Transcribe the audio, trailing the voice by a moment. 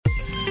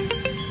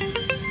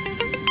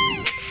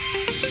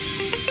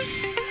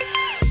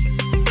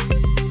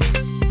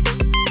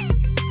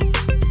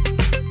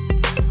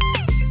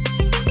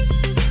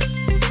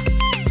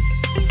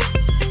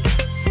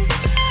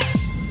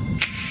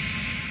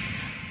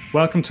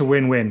Welcome to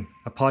Win-Win,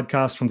 a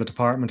podcast from the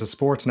Department of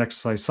Sport and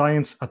Exercise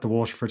Science at the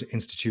Waterford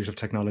Institute of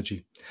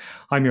Technology.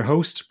 I'm your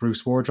host,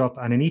 Bruce Wardrop,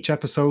 and in each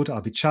episode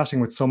I'll be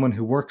chatting with someone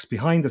who works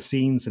behind the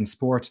scenes in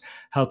sport,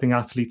 helping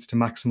athletes to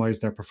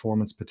maximise their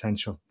performance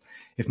potential.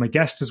 If my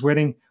guest is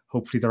winning,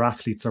 hopefully their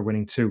athletes are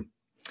winning too.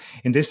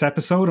 In this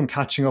episode, I'm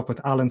catching up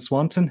with Alan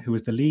Swanton, who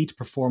is the lead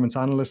performance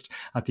analyst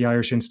at the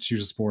Irish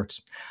Institute of Sport.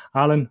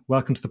 Alan,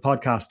 welcome to the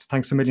podcast.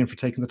 Thanks a million for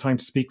taking the time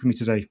to speak with me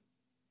today.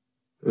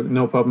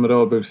 No problem at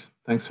all, Bruce.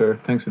 Thanks for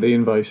the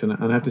invite. And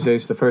I have to say,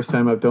 it's the first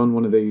time I've done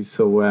one of these,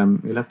 so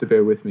you'll have to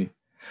bear with me.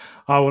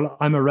 Oh, well,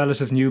 I'm a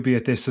relative newbie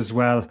at this as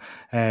well.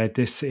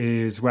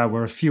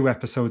 We're a few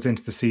episodes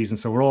into the season,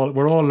 so we're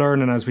all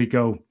learning as we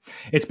go.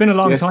 It's been a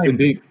long time.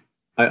 Indeed.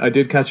 I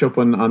did catch up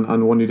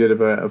on one you did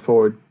of a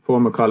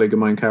former colleague of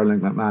mine,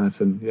 Caroline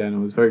McManus, and it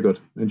was very good.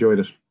 Enjoyed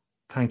it.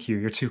 Thank you.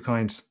 You're too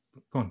kind.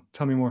 Go on,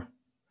 tell me more.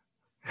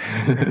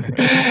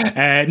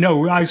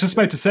 No, I was just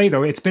about to say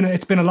though, it's been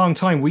a long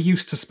time. We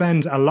used to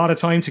spend a lot of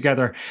time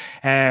together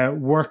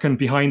working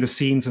behind the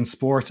scenes in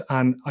sport,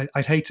 and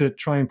I'd hate to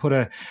try and put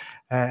a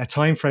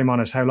time frame on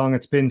it, how long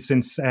it's been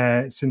since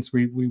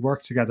we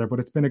worked together, but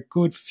it's been a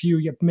good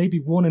few,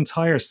 maybe one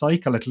entire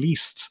cycle at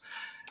least.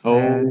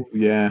 For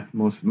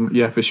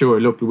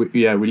sure. Look,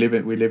 we live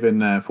in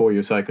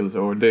 4-year cycles,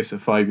 or this a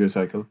 5-year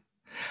cycle,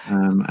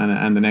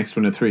 and the next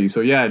one a 3.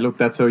 So look,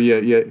 that's how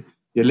you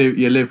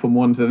live from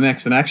one to the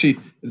next, and actually,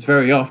 it's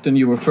very often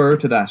you refer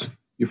to that.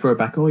 You refer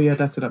back,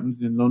 that's what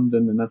happened in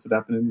London, and that's what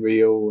happened in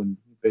Rio, and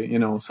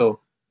so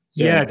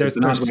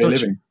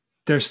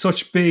there's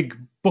such big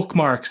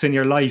bookmarks in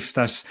your life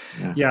that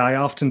I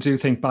often do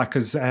think back,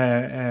 because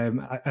at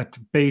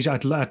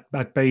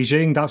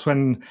Beijing, that's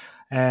when.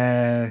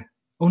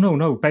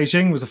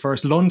 Beijing was the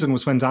first. London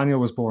was when Daniel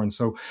was born.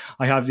 So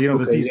I have,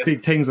 there's these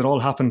big things that all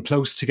happen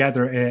close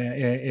together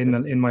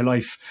in my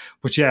life.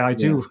 But I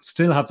do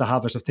still have the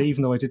habit of,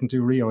 even though I didn't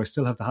do Rio, I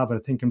still have the habit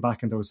of thinking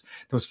back in those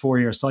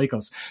 4-year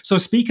cycles. So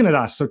speaking of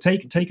that, so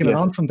taking it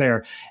on from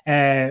there,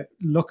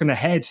 looking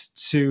ahead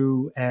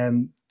to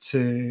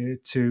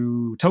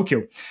Tokyo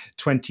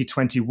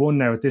 2021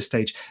 now at this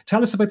stage.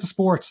 Tell us about the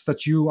sports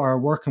that you are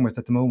working with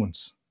at the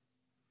moment.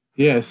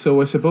 Yeah,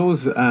 so I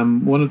suppose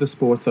one of the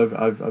sports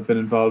I've been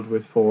involved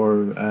with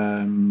for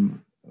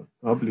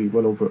probably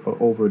well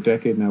over a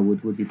decade now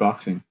would be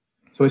boxing.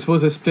 So I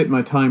suppose I split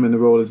my time in the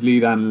role as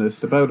lead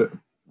analyst about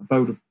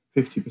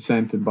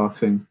 50% in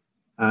boxing.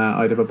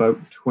 I'd have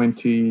about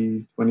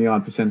 20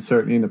 odd percent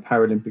certainly in the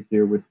Paralympic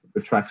year with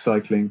track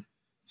cycling.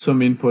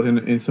 Some input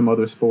in some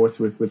other sports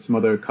with some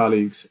other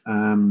colleagues.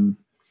 A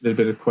little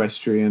bit of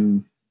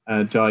equestrian.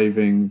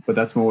 Diving, but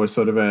that's more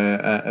sort of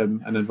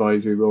an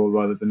advisory role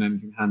rather than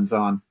anything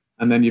hands-on.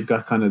 And then you've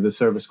got kind of the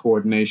service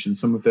coordination,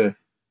 some of the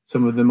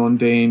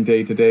mundane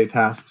day-to-day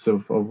tasks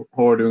of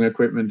ordering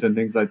equipment and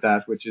things like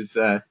that, which is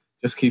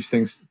just keeps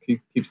things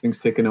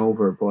ticking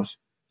over. But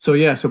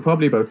so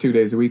probably about 2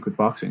 days a week with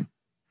boxing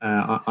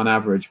on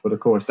average. But of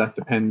course that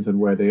depends on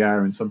where they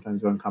are, and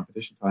sometimes around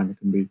competition time it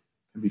can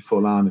be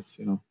full on. It's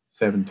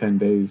 7, 10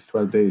 days,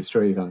 12 days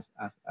straight at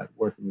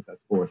working with that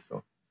sport.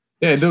 So.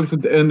 Yeah,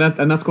 and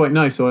that's quite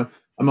nice. So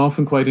I'm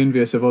often quite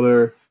envious of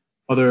other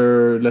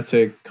let's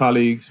say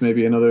colleagues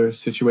maybe in other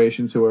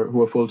situations who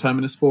are full time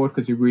in a sport,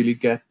 because you really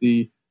get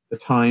the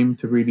time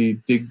to really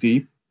dig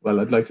deep. Well,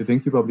 I'd like to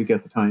think you probably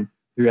get the time.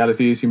 The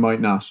reality is you might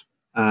not.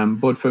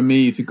 But for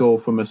me to go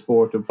from a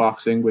sport of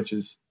boxing, which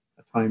is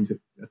at times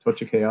a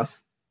touch of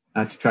chaos,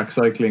 to track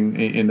cycling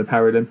in the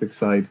Paralympic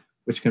side,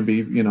 which can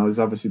be, as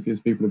obviously as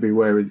people will be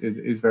aware,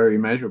 is very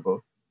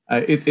measurable.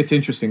 It's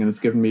interesting, and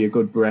it's given me a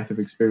good breadth of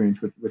experience,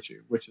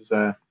 which is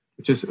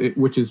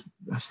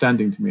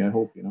standing to me, I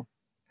hope.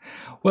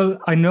 Well,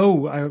 I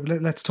know.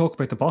 Let's talk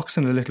about the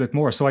boxing a little bit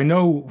more. So I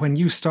know when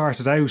you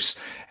started out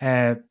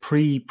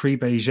pre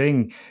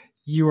Beijing,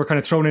 you were kind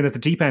of thrown in at the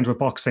deep end with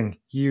boxing.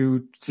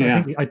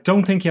 I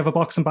don't think you have a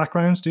boxing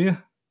background, do you?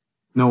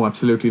 No,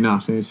 absolutely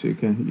not.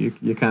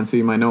 You can't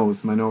see my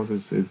nose. My nose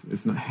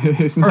is not.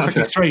 It's perfectly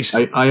not straight.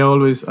 I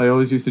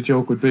always used to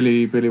joke with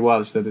Billy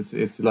Walsh that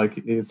it's like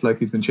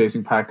he's been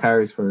chasing parked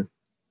cars for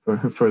the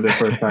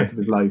first part of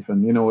his life,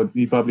 and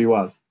he probably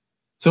was.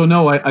 So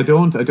no, I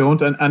don't,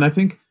 and I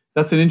think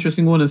that's an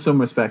interesting one in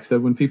some respects. That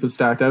when people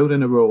start out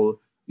in a role,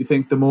 you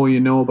think the more you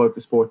know about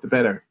the sport, the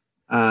better.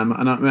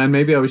 And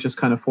maybe I was just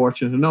kind of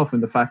fortunate enough in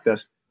the fact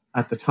that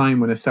at the time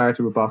when I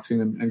started with boxing,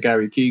 and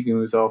Gary Keegan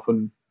was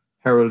often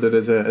heralded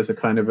as a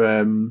kind of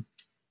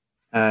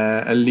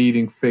a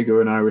leading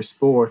figure in Irish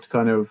sport,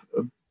 kind of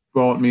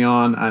brought me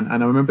on. And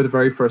I remember the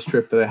very first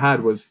trip that I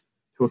had was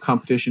to a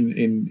competition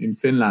in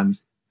Finland.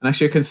 And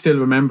actually I can still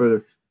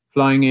remember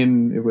flying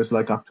in. It was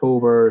like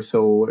October,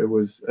 so it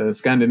was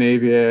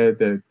Scandinavia.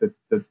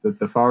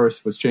 The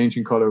forest was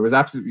changing colour. It was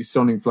absolutely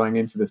stunning flying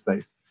into this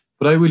place.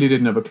 But I really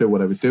didn't have a clue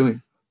what I was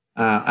doing.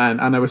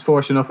 And I was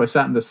fortunate enough, I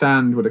sat in the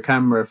sand with a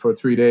camera for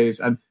 3 days.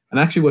 And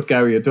actually what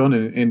Gary had done,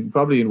 in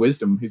probably in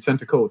wisdom, he'd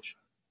sent a coach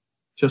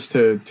just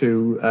to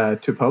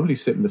probably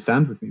sit in the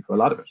sand with me for a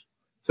lot of it.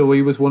 So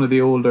he was one of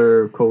the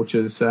older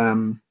coaches,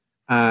 and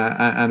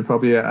and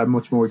probably a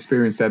much more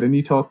experienced Ed, and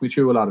he talked me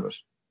through a lot of it.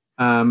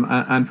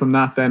 And from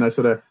that, then I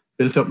sort of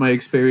built up my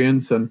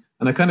experience, and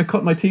I kind of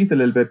cut my teeth a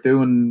little bit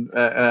doing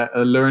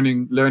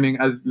learning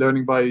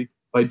by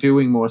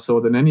doing more so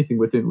than anything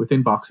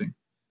within boxing.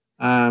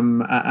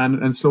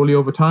 And slowly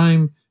over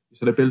time, you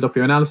sort of build up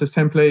your analysis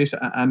template,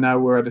 and now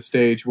we're at a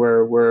stage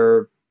where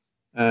we've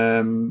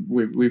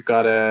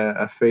got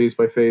a phase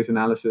by phase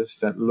analysis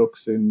that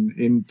looks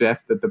in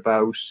depth at the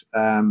bout.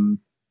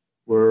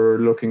 We're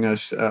looking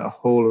at a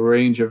whole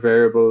range of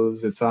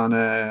variables. It's on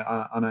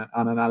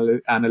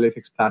an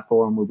analytics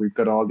platform where we've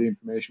got all the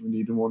information we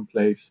need in one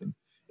place, and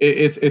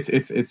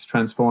it's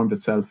transformed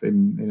itself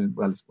in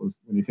well, I suppose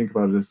when you think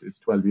about it, it's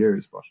 12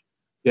 years, but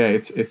yeah,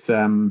 it's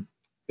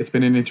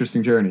been an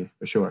interesting journey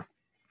for sure.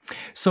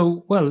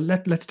 So, well,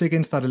 let's dig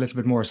into that a little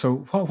bit more. So,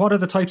 what are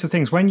the types of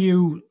things when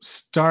you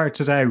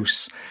started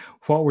out?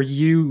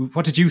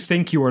 What did you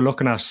think you were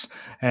looking at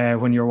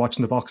when you were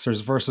watching the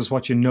boxers versus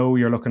what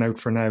you're looking out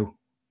for now?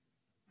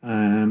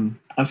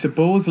 I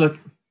suppose like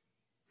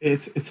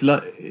it's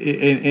like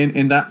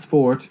in that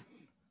sport,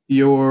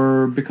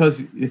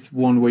 because it's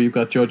one where you've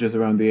got judges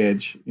around the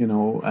edge,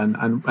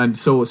 and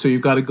so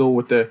you've got to go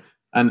with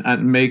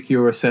and make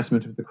your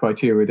assessment of the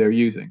criteria they're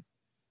using.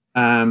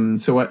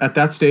 So at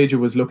that stage, it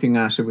was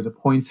a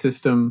point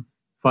system,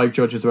 5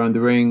 judges around the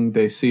ring,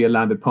 they see a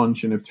landed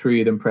punch, and if 3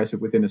 of them press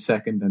it within a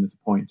second, then it's a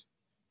point.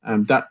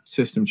 That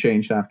system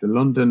changed after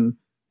London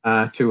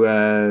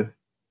after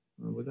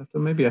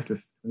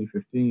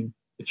 2015.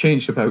 It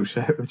changed about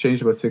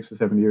 6 or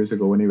 7 years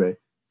ago anyway.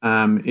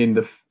 And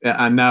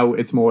now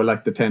it's more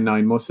like the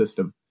 10-9 must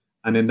system.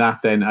 And in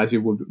that, then as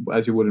you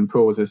would in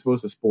pros, I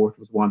suppose the sport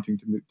was wanting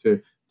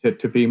to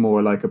be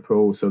more like a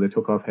pro, so they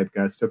took off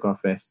headguards, took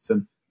off vests,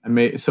 and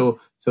so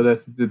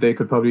that they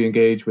could probably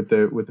engage with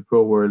the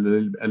pro world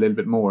a little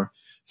bit more.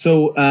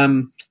 So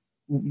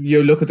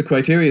you look at the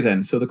criteria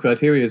then. So the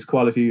criteria is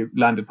quality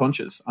landed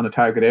punches on a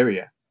target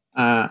area.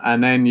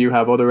 And then you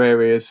have other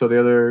areas. So the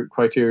other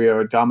criteria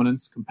are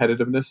dominance,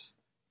 competitiveness,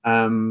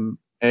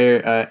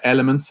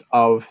 elements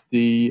of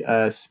the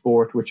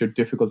sport which are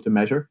difficult to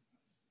measure.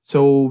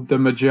 So the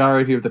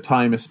majority of the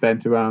time is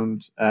spent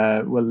around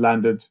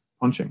landed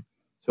punching.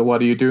 So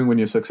what are you doing when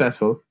you're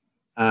successful?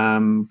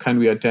 Can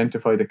we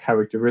identify the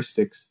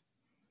characteristics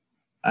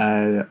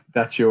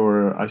that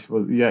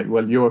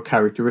your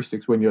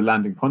characteristics when you're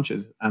landing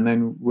punches? And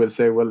then we'll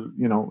say,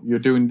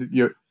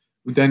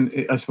 then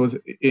I suppose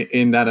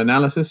in that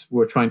analysis,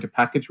 we're trying to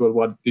package,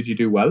 what did you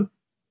do well?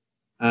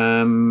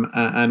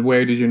 And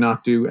where did you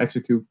not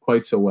execute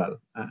quite so well?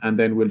 And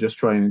then we'll just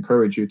try and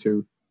encourage you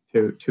to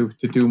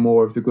do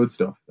more of the good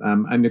stuff.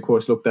 And of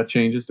course, look, that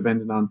changes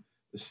depending on,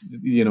 I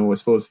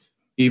suppose,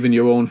 even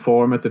your own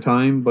form at the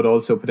time, but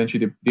also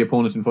potentially the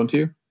opponent in front of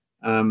you.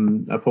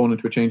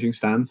 Opponent with changing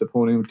stance,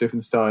 opponent with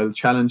different style,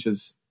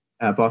 challenges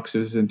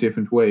boxers in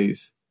different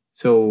ways.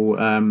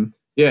 So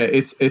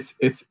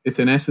it's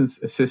in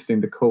essence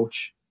assisting the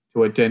coach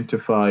to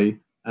identify.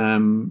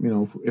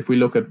 If we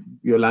look at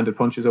your landed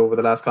punches over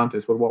the last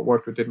contest, what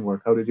worked, what didn't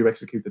work, how did you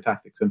execute the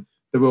tactics, and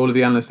the role of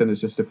the analyst then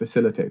is just to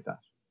facilitate that.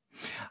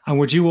 And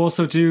would you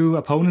also do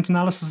opponent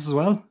analysis as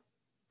well?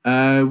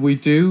 We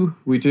do,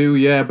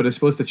 yeah. But I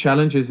suppose the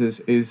challenge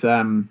is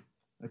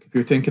like if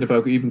you're thinking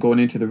about even going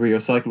into the Rio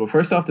cycle. Well,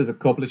 first off, there's a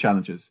couple of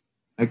challenges.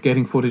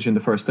 Getting footage in the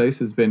first place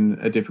has been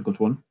a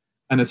difficult one,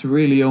 and it's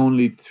really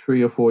only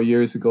 3 or 4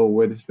 years ago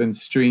where there's been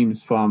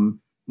streams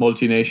from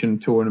multi-nation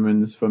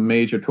tournaments, from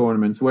major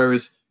tournaments.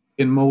 Whereas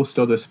in most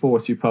other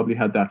sports, you probably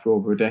had that for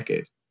over a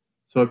decade.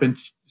 So I've been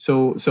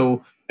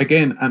so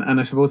again, and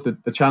I suppose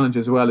that the challenge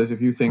as well is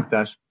if you think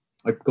that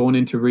like going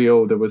into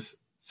Rio, there was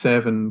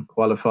 7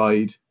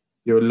 qualified.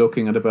 You're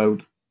looking at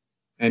about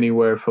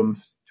anywhere from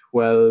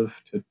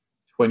 12 to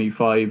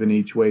 25 in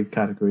each weight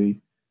category.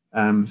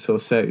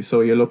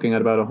 So you're looking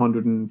at about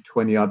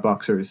 120 odd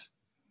boxers.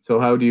 So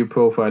how do you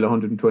profile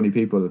 120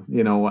 people?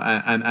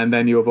 And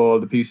then you have all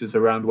the pieces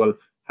around. Well,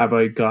 have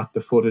I got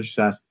the footage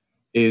that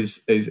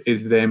is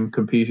them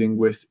competing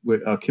with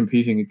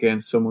competing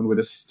against someone with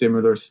a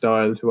similar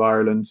style to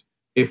Ireland?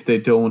 If they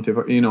don't,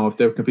 if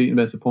they're competing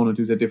against an opponent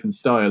who's a different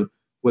style,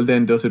 well,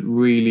 then is it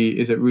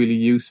really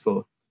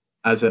useful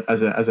as a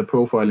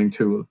profiling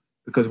tool?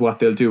 Because what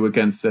they'll do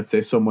against, let's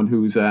say, someone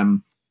who's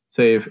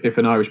say if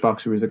an Irish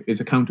boxer is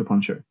a counter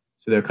puncher,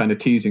 so they're kind of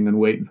teasing and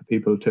waiting for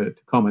people to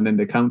come and then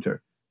they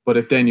counter. But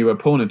if then your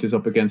opponent is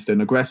up against an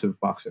aggressive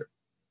boxer,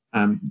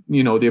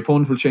 the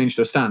opponent will change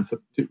their stance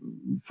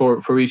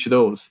for each of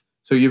those.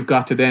 So you've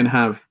got to then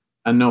have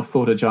enough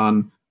footage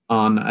on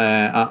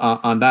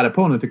that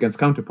opponent against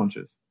counter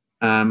punches.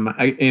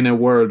 In a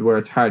world where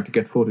it's hard to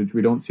get footage,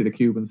 we don't see the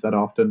Cubans that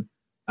often.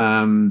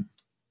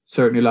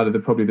 Certainly, a lot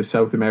of probably the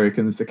South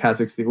Americans, the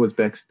Kazakhs, the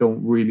Uzbeks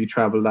don't really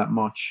travel that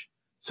much.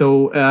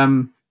 So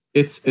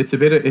it's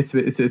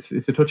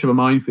a touch of a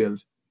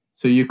minefield.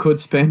 So you could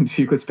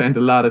spend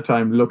a lot of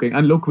time looking,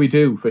 and look, we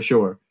do for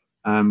sure.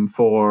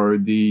 For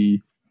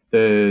the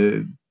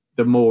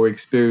more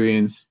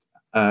experienced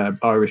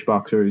Irish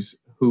boxers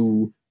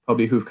who've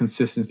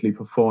consistently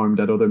performed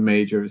at other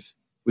majors,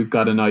 we've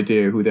got an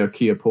idea who their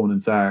key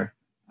opponents are.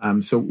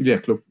 So yeah,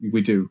 look,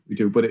 we do,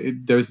 but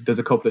there's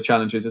a couple of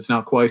challenges. It's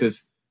not quite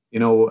as,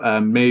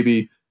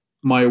 maybe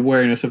my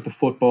awareness of the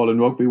football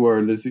and rugby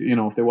world is,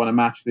 if they want a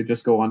match, they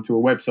just go onto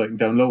a website and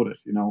download it.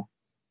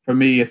 For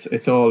me,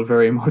 it's all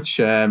very much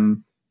a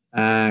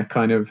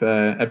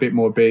bit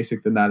more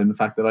basic than that, in the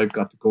fact that I've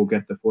got to go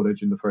get the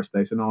footage in the first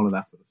place and all of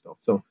that sort of stuff.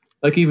 So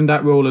like even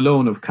that role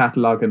alone of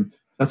cataloguing,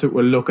 that's what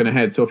we're looking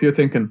ahead. So if you're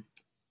thinking,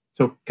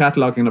 so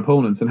cataloguing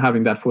opponents and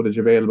having that footage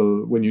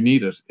available when you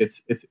need it,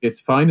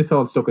 it's fine. It's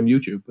all stuck on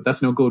YouTube, but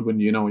that's no good when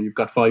you've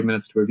got 5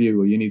 minutes to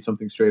review or you need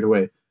something straight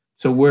away.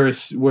 So we're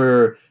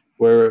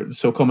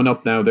so coming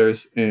up now.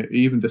 There's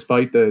even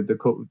despite the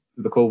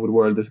COVID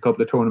world, there's a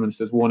couple of tournaments.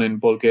 There's one in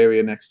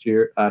Bulgaria next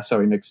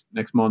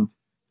month.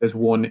 There's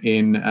one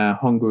in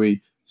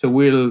Hungary. So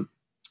we'll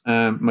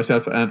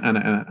myself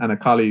and a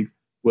colleague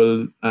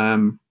will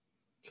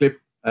clip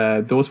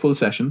those full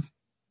sessions.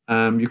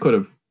 You could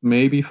have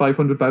maybe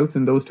 500 bouts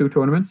in those two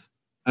tournaments,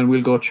 and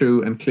we'll go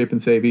through and clip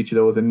and save each of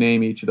those and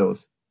name each of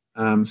those,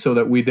 so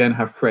that we then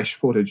have fresh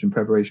footage in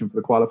preparation for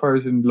the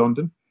qualifiers in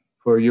London,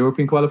 for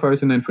European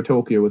qualifiers, and then for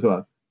Tokyo as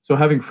well. So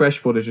having fresh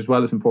footage as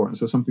well is important.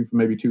 So something from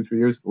maybe 2-3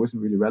 years ago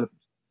isn't really relevant.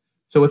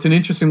 So it's an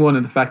interesting one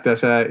in the fact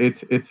that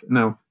it's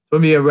now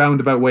maybe a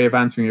roundabout way of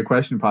answering your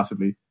question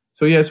possibly.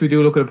 So yes, we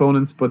do look at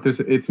opponents, but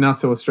it's not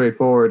so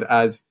straightforward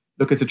as,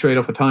 look, it's a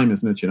trade-off of time,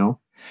 isn't it?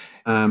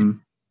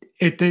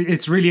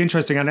 It's really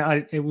interesting, and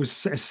it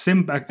was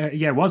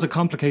it was a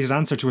complicated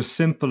answer to a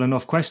simple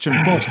enough question.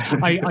 But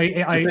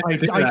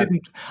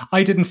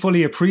I didn't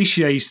fully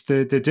appreciate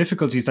the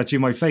difficulties that you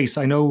might face.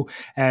 I know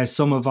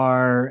some of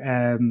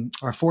our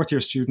fourth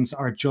year students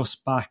are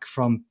just back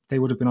from. They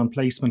would have been on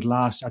placement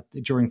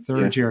during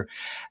third year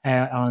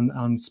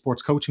on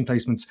sports coaching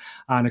placements,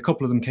 and a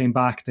couple of them came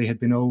back. They had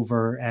been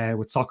over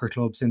with soccer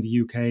clubs in the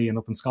UK and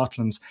up in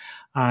Scotland,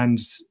 and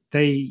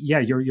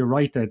you're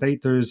right there.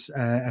 There's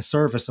a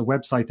service, a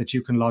website that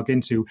you can log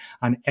into,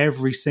 and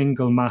every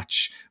single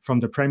match from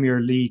the Premier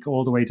League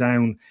all the way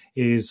down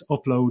is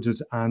uploaded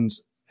and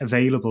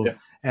available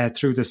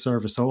through this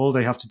service. So all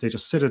they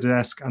just sit at a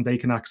desk and they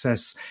can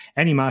access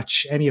any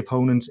match, any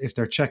opponent. If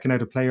they're checking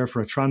out a player for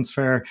a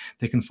transfer,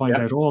 they can find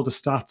out all the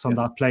stats on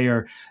that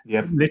player,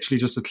 literally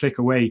just a click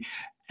away.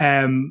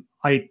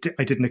 I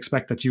didn't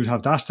expect that you'd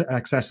have that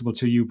accessible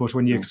to you, but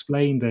when you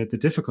explain the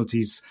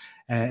difficulties,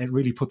 it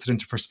really puts it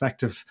into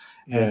perspective.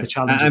 The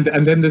challenge, and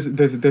then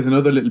there's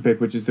another little bit,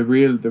 which is the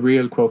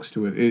real crux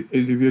to it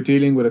is if you're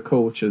dealing with a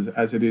coach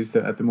as it is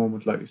at the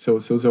moment, like so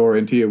Zora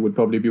and Tia would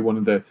probably be one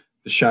of the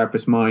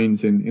sharpest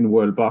minds in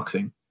world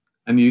boxing,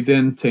 and you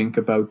then think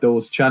about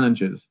those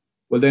challenges.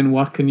 Well, then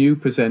what can you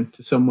present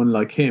to someone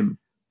like him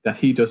that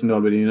he doesn't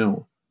already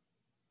know?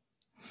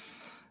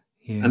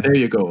 And there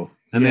you go.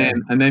 And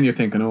then you're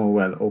thinking, oh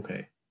well,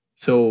 okay.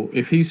 So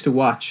if he's to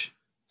watch,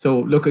 so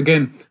look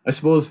again, I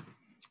suppose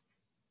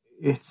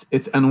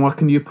it's and what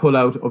can you pull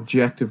out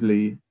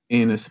objectively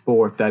in a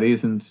sport that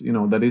isn't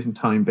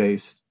time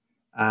based?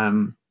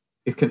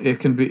 It's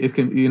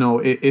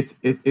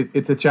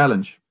a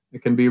challenge.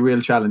 It can be a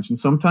real challenge, and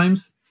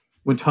sometimes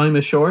when time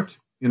is short,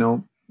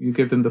 you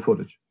give them the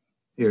footage.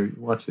 Here,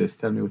 watch this.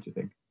 Tell me what you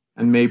think.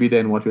 And maybe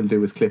then what we'll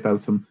do is clip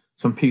out some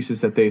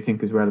pieces that they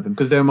think is relevant,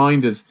 because their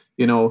mind is,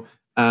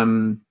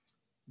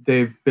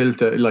 they've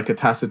built a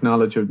tacit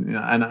knowledge and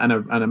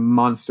a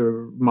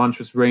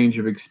monstrous range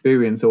of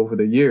experience over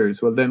the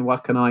years. Well, then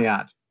what can I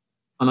add?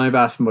 And I've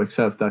asked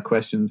myself that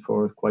question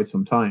for quite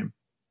some time,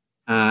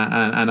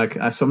 and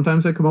I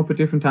sometimes I come up with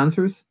different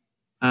answers,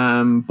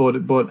 but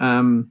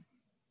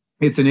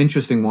it's an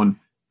interesting one,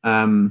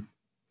 and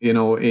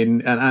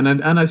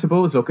I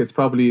suppose, look, it's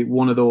probably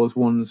one of those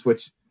ones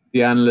which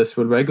the analysts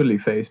will regularly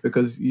face,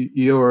 because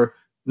you're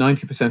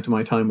 90% of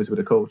my time is with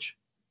a coach,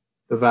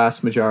 the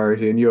vast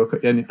majority, and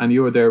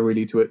you're there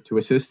really to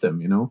assist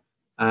them,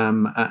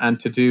 and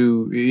to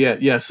do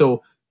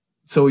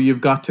so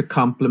you've got to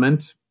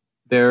complement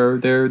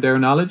their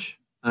knowledge,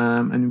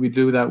 and we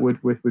do that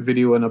with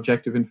video and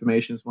objective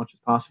information as much as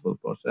possible.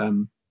 But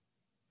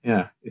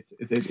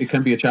it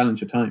can be a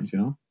challenge at times,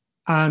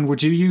 And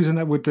would you use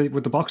would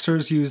the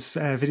boxers use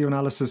video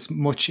analysis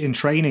much in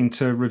training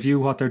to review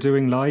what they're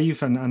doing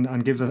live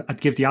and give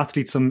the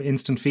athletes some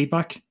instant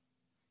feedback?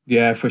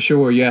 Yeah, for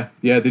sure. Yeah,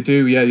 they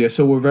do. Yeah.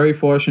 So we're very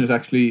fortunate,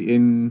 actually.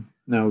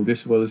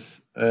 This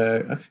was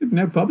actually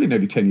now probably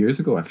nearly 10 years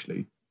ago.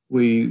 Actually,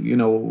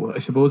 I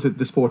suppose that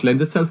the sport lends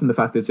itself in the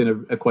fact that it's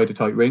in quite a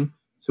tight ring.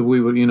 So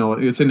we would,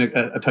 it's in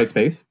a tight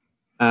space.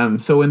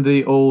 So in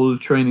the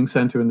old training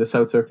centre in the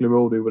South Circular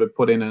Road, we would have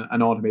put in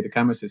an automated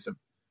camera system.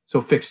 So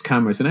fixed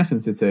cameras. In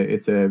essence,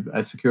 it's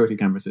a security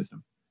camera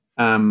system.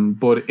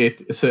 But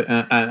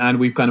and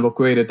we've kind of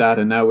upgraded that,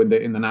 and now in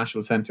the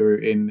National Centre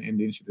in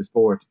the Institute of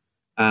Sport,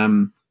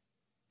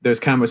 there's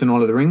cameras in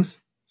all of the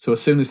rings. So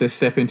as soon as they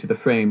step into the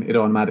frame, it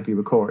automatically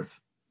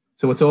records.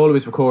 So it's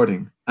always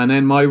recording. And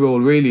then my role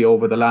really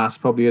over the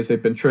last, probably as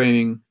they've been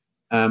training,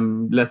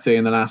 let's say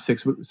in the last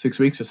 6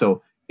 weeks or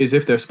so, is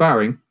if they're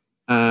sparring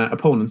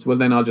opponents, well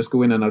then I'll just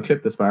go in and I'll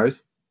clip the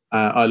spars.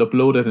 I'll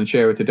upload it and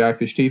share it to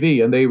Dartfish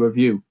TV, and they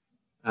review.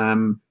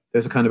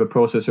 There's a kind of a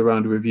process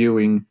around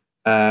reviewing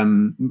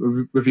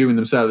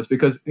themselves,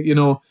 because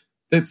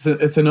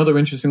it's another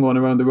interesting one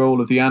around the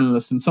role of the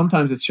analyst. And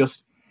sometimes it's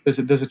just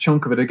there's a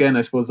chunk of it again.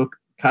 I suppose, look,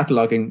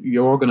 cataloging.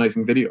 You're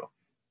organising video.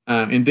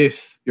 In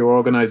this, you're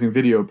organising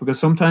video, because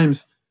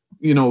sometimes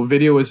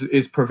video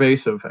is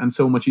pervasive and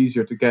so much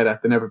easier to get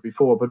at than ever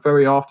before. But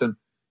very often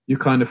you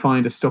kind of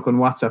find it's stuck on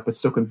WhatsApp, it's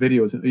stuck on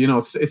videos.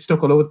 It's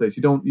stuck all over the place.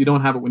 You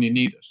don't have it when you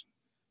need it.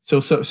 So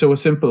a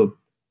simple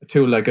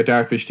tool like a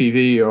Dartfish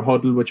TV or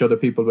Huddle, which other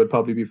people would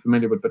probably be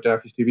familiar with, but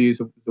Dartfish TV is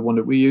the one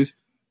that we use.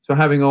 So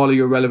having all of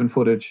your relevant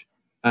footage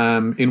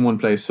in one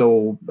place.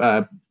 So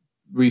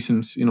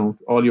recent,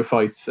 all your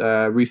fights,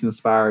 recent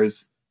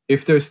spars.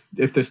 If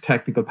there's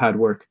technical pad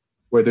work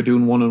where they're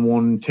doing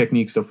one-on-one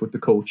technique stuff with the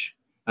coach,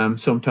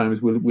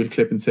 sometimes we'll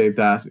clip and save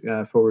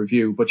that for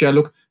review. But yeah,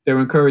 look, they're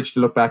encouraged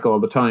to look back all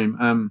the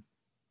time.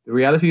 The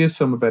reality is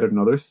some are better than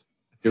others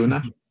at doing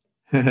that.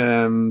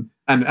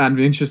 And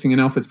interesting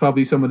enough, it's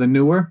probably some of the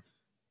newer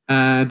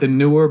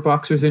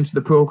boxers into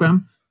the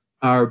program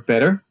are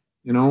better.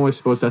 I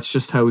suppose that's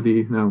just how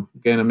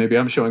again, maybe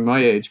I'm showing my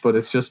age, but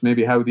it's just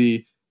maybe how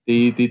the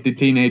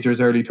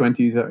teenagers, early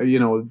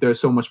 20s, they're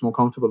so much more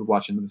comfortable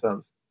watching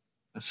themselves.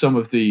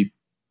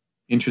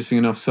 Interesting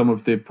enough, some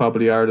of the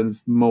probably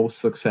Ireland's most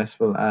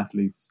successful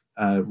athletes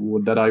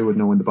that I would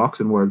know in the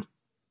boxing world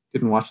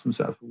didn't watch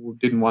themselves,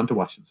 didn't want to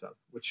watch themselves,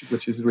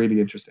 which is really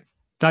interesting.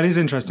 That is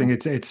interesting.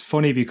 It's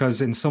funny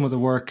because in some of the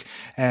work,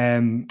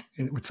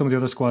 with some of the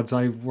other squads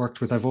I've worked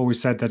with, I've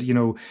always said that,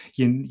 you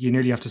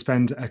nearly have to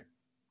spend a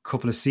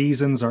couple of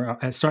seasons or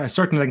a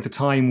certain length of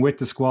time with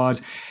the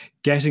squad,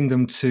 getting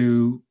them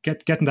to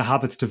getting the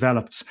habits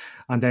developed.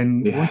 And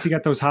then once you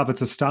get those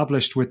habits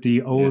established with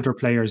the older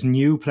players,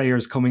 new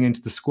players coming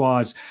into the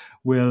squad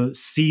will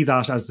see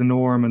that as the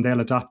norm, and they'll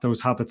adapt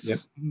those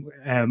habits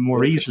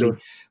more easily. Sure.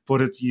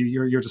 But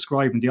you're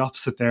describing the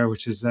opposite there,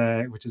 which is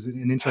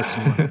an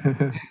interesting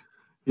one.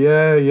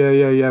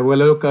 Yeah. Well,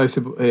 look, I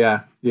suppose,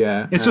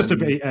 it's just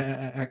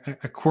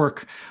a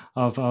quirk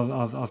of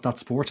that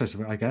sport,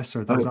 I guess,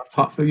 or those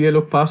athletes.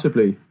 Look,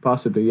 possibly,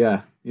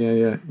 yeah,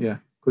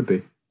 could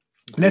be.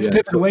 Let's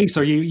pivot away. So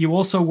you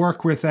also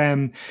work with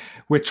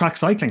track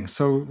cycling.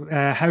 So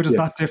how does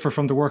that differ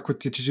from the work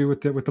that you do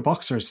with the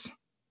boxers?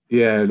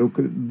 Yeah, look,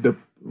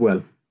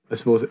 I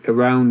suppose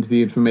around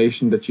the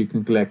information that you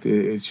can collect,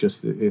 it's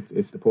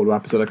the polar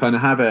opposite. I kind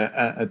of have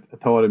a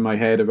thought in my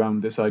head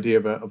around this idea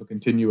of a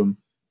continuum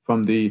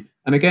from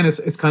and again,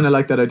 it's kind of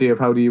like that idea of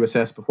how do you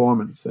assess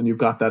performance, and you've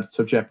got that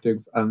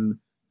subjective and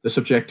the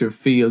subjective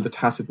feel, the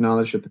tacit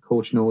knowledge that the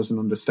coach knows and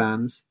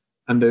understands,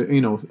 and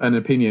an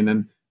opinion,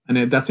 and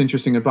that's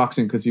interesting in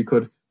boxing, because you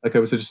could, like I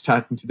was just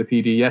chatting to the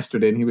PD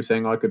yesterday, and he was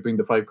saying I could bring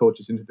the 5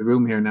 coaches into the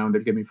room here now and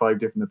they'll give me 5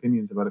 different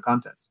opinions about a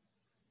contest.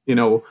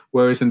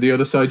 Whereas on the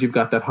other side, you've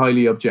got that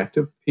highly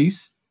objective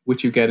piece,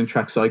 which you get in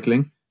track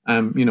cycling,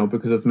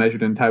 because it's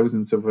measured in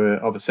thousands of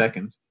a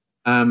second.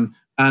 And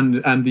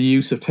the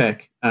use of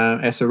tech,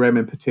 SRM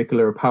in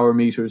particular, power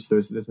meters.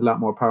 There's a lot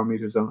more power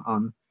meters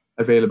on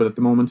available at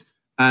the moment,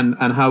 and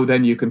how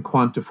then you can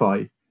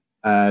quantify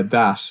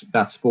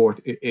that sport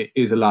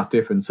is a lot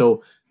different.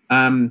 So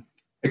again,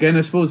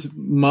 I suppose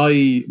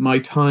my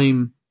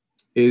time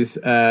is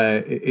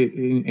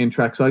in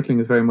track cycling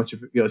is very much,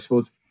 I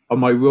suppose,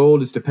 my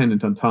role is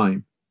dependent on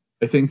time.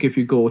 I think if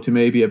you go to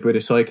maybe a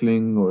British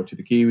cycling or to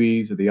the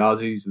Kiwis or the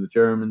Aussies or the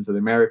Germans or the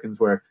Americans,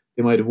 where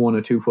they might have 1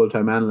 or 2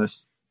 full-time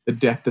analysts, the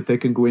depth that they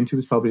can go into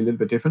is probably a little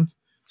bit different.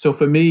 So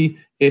for me,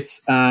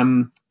 it's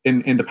in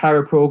the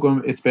para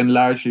program, it's been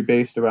largely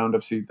based around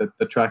obviously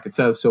the track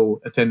itself. So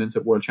attendance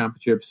at World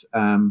Championships,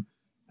 and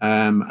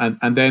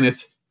then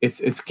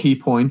it's key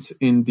points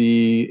in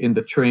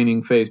the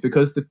training phase,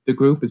 because the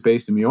group is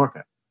based in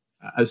Mallorca.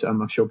 As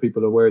I'm sure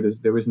people are aware,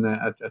 there isn't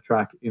a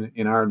track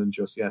in Ireland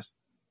just yet.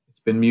 It's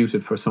been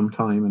muted for some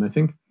time, and I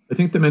think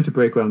they're meant to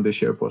break ground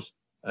this year. But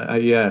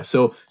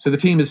so the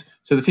team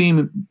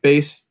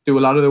do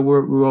a lot of their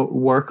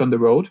work on the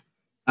road.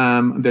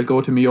 They'll go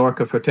to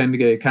Mallorca for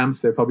 10-day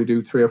camps. They'll probably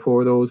do 3 or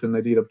 4 of those, and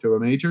they lead up to our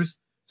majors.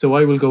 So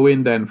I will go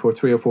in then for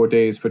 3 or 4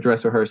 days for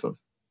dress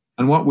rehearsals.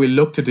 And what we'll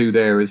look to do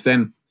there is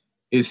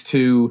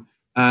to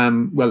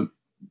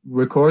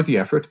record the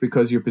effort,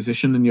 because your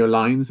position and your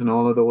lines and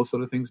all of those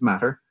sort of things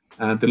matter.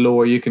 The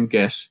lower you can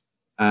get,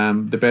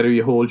 the better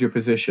you hold your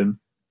position,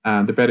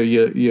 the better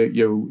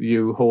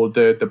you hold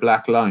the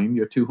black line,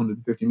 your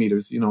 250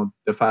 meters.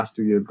 The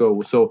faster you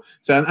go. So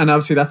and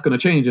obviously that's going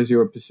to change as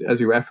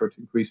your effort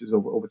increases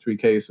over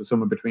 3K. So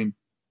somewhere between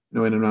in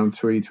around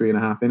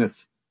 3.5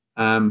 minutes.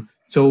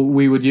 So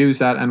we would use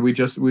that, and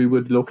we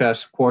would look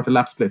at quarter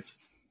lap splits,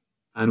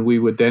 and we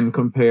would then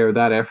compare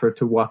that effort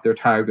to what their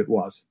target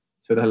was.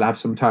 So they'll have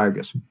some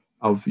target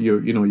of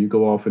you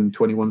go off in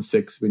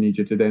 21.6. We need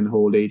you to then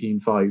hold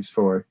 18.5s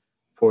for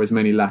as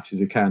many laps as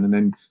you can, and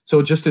then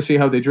so just to see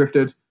how they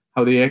drifted,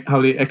 how they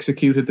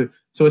executed.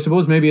 So I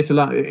suppose maybe it's a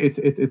lot.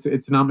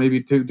 It's not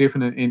maybe too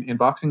different in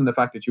boxing, in the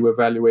fact that you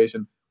evaluate,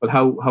 well,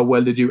 how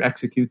well did you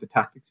execute the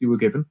tactics you were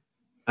given.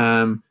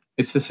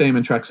 It's the same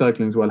in track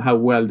cycling as well. How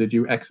well did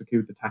you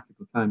execute the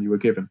tactical plan you were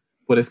given?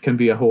 But it can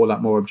be a whole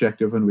lot more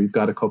objective, and we've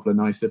got a couple of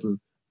nice little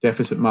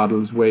deficit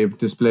models, way of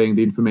displaying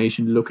the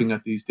information, looking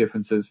at these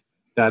differences.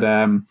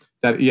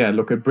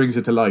 It brings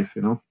it to life,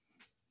 you know.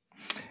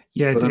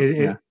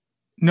 Yeah,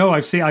 No,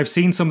 I've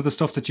seen some of the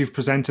stuff that you've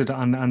presented,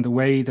 and the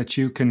way that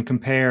you can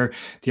compare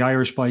the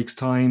Irish bikes'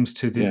 times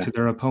to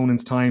their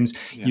opponents' times.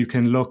 Yeah. You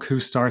can look who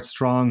starts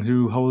strong,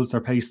 who holds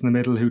their pace in the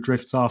middle, who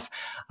drifts off,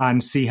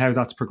 and see how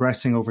that's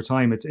progressing over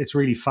time. It's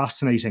really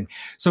fascinating.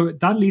 So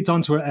that leads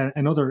on to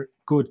another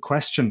good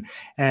question.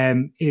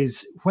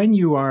 Is when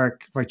you're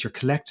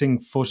collecting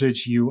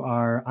footage, you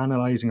are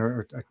analysing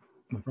or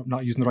I'm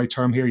not using the right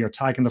term here, you're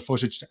tagging the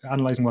footage,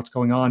 analysing what's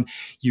going on.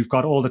 You've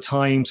got all the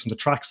times from the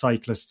track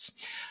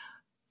cyclists.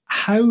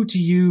 How do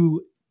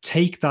you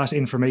take that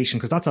information?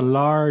 Because that's a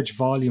large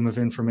volume of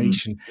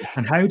information.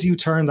 And how do you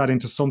turn that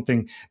into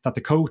something that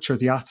the coach or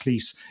the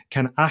athlete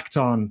can act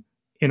on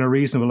in a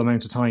reasonable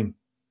amount of time?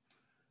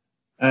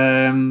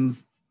 I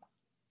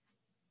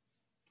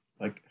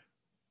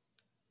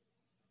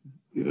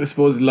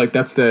suppose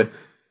that's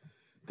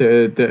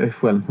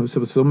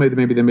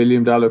maybe the $1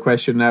 million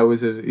question now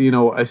is,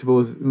 I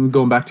suppose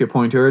going back to your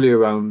point earlier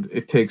around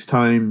it takes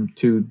time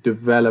to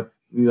develop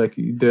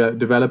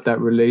that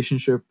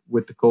relationship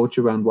with the coach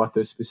around what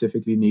they're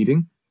specifically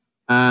needing,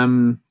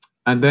 and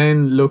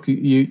then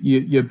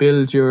you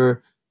build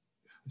your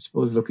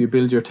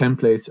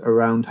templates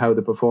around how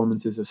the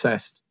performance is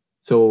assessed.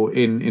 So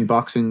in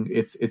boxing,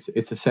 it's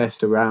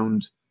assessed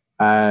around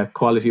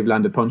quality of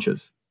landed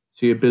punches.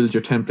 So you build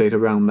your template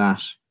around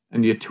that,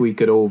 and you tweak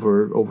it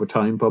over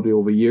time, probably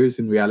over years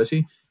in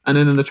reality. And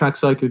then in the track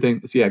cycle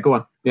thing, go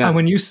on. Yeah. And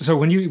when you're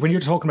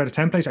talking about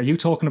a template, are you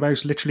talking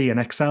about literally an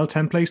Excel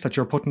template that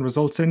you're putting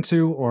results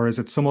into, or is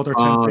it some other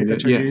template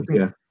that you're using?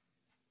 Yeah.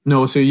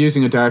 No, so you're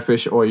using a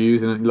Dartfish, or you're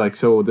using it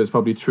so there's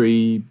probably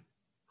 3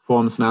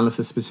 performance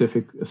analysis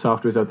specific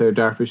softwares out there.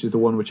 Dartfish is the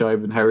one which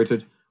I've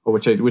inherited, or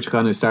which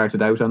kind of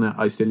started out on it.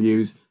 I still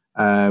use,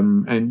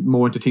 and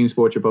more into team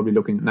sport, you're probably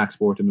looking at NAC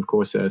Sport and of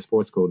course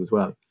Sports Code as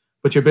well.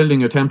 But you're building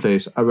your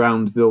template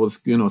around those,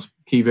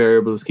 key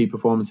variables, key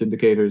performance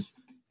indicators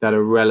that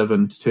are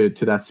relevant to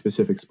that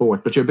specific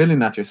sport. But you're building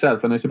that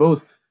yourself. And I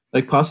suppose,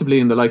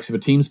 possibly in the likes of a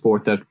team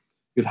sport, that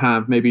you'll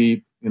have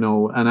maybe, an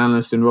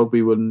analyst in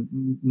rugby will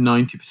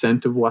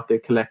 90% of what they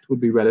collect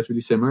would be relatively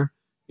similar.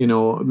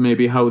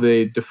 Maybe how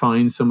they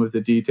define some of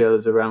the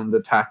details around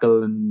the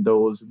tackle and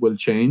those will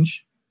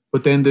change.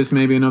 But then there's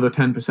maybe another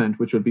 10%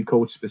 which will be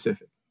coach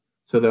specific.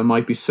 So there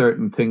might be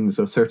certain things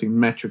or certain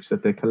metrics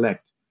that they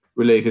collect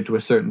related to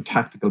a certain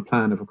tactical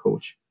plan of a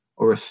coach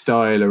or a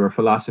style or a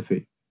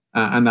philosophy.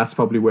 And that's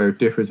probably where it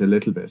differs a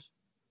little bit.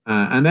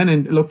 And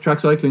then track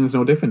cycling is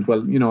no different.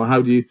 Well,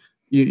 how do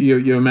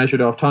you're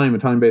measured off time, a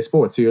time-based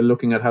sport. So you're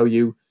looking at how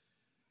you,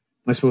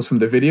 I suppose from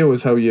the video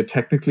is how you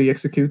technically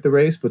execute the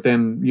race, but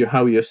then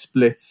how your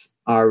splits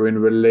are in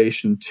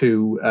relation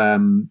to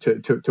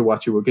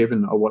what you were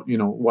given, or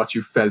what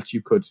you felt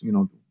you could,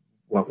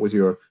 what was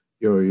your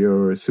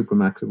super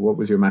max, what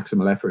was your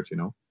maximal effort,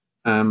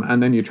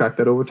 and then you track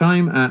that over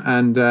time,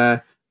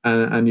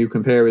 and you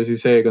compare, as you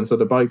say, against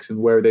other bikes, and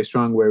where are they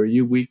strong, where are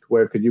you weak,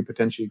 where could you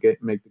potentially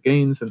make the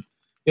gains, and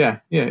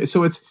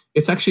so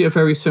it's actually a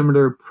very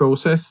similar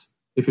process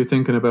if you're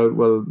thinking about,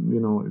 well,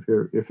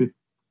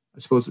 I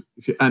suppose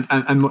if you,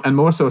 and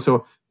more so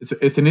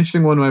it's an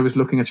interesting one. When I was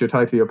looking at your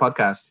title of your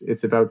podcast,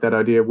 it's about that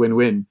idea of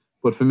win-win,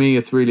 but for me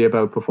it's really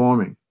about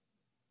performing.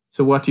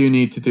 So what do you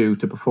need to do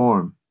to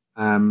perform?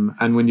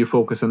 And when you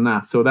focus on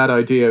that, so that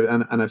idea,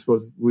 and I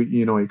suppose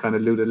you kind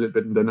of alluded a little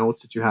bit in the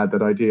notes that you had,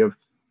 that idea of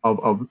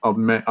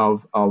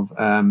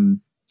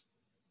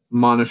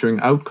monitoring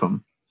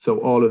outcome. So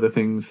all of the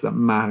things that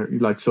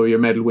matter, so your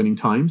medal winning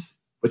times,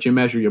 but you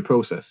measure your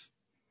process.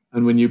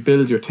 And when you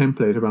build your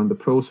template around the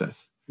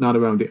process, not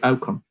around the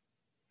outcome,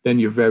 then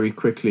you very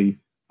quickly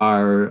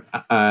are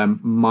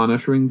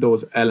monitoring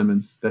those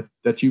elements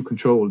that you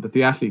control, that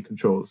the athlete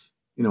controls,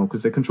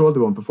 because they control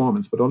their own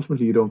performance, but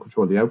ultimately you don't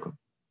control the outcome.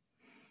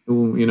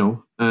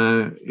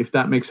 If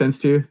that makes sense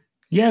to you.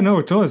 Yeah, no,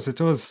 it does. It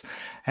does.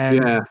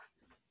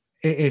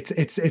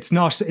 It's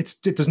not.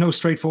 There's no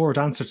straightforward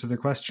answer to the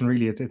question,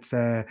 really. There's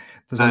a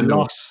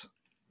lot.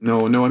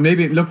 No, and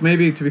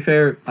maybe to be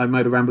fair, I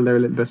might have rambled there a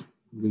little bit.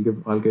 He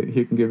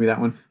can give me that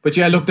one. But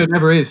yeah, look, there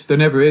never is,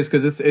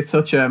 because it's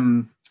such a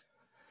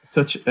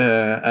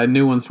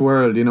nuanced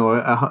world,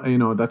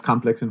 that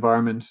complex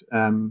environment,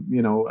 and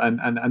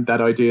that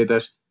idea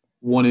that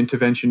one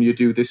intervention you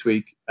do this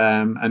week,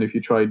 and if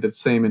you try the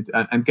same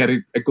and get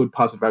a good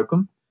positive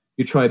outcome,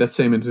 you try that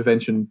same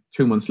intervention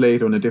 2 months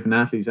later on a different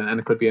athlete, and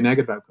it could be a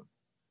negative outcome.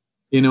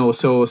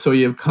 So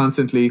you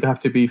constantly have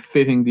to be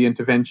fitting the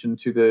intervention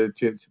to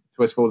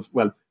I suppose,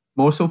 well,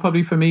 more so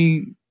probably for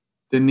me,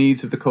 the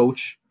needs of the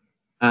coach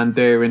and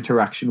their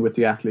interaction with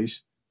the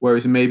athlete.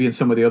 Whereas maybe in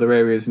some of the other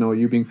areas,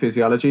 you being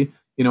physiology,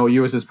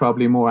 yours is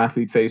probably more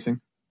athlete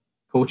facing,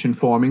 coach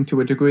informing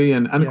to a degree.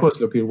 And of course,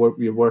 look, you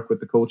work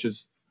with the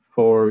coaches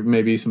for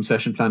maybe some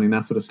session planning,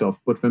 that sort of stuff.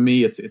 But for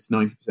me, it's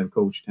 90%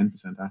 coach, 10%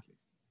 athlete.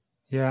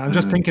 Yeah, I'm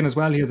just thinking as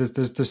well here.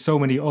 There's so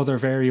many other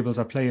variables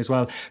at play as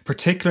well.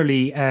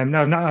 Particularly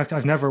now,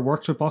 I've never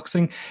worked with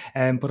boxing,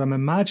 but I'm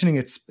imagining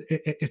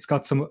it's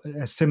got some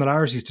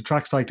similarities to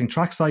track cycling.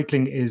 Track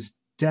cycling is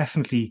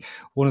definitely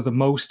one of the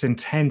most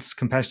intense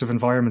competitive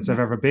environments I've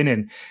ever been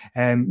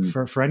in.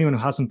 For anyone who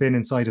hasn't been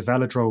inside a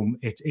velodrome,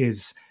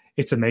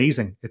 it's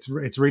amazing. It's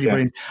really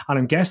brilliant. And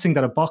I'm guessing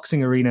that a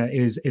boxing arena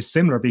is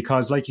similar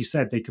because, like you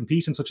said, they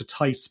compete in such a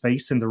tight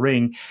space in the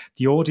ring.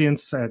 The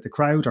audience, the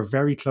crowd are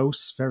very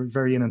close, very,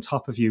 very in on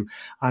top of you.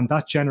 And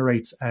that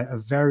generates a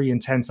very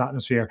intense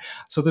atmosphere.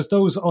 So there's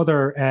those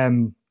other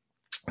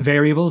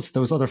variables,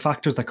 those other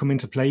factors that come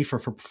into play for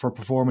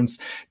performance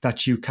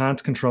that you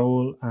can't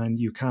control and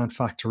you can't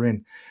factor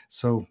in.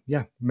 So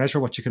yeah, measure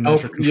what you can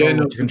measure, control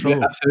what you control.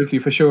 Yeah, absolutely,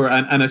 for sure.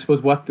 And I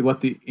suppose what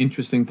the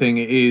interesting thing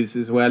is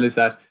as well is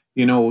that,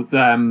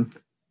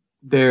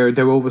 they're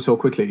over so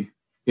quickly,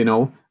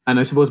 And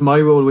I suppose my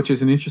role, which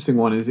is an interesting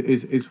one,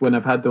 is when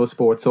I've had those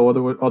sports. So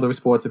other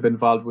sports I've been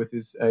involved with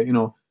is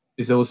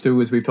those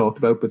two, as we've talked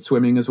about, but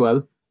swimming as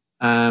well.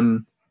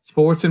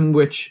 Sports in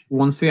which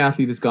once the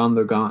athlete is gone,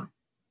 they're gone.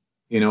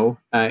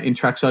 In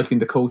track cycling,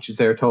 the coach is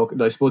there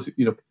talking. I suppose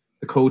the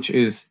coach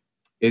is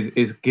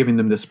giving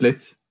them the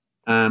splits.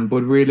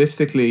 But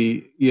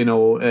realistically,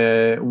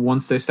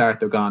 once they start,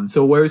 they're gone.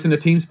 So whereas in a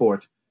team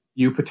sport,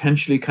 you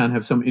potentially can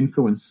have some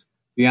influence.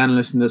 The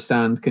analyst in the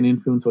stand can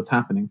influence what's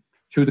happening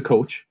through the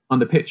coach on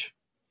the pitch.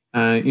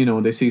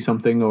 They see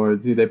something or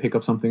they pick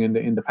up something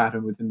in the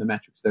pattern within the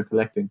metrics they're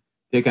collecting.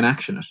 They can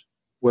action it.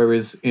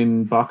 Whereas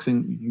in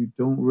boxing, you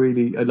don't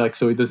really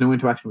so there's no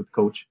interaction with the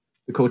coach.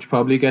 The coach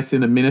probably gets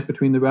in a minute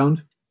between the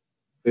round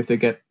if they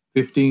get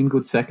 15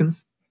 good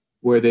seconds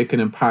where they can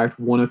impart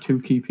one or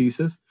two key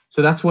pieces.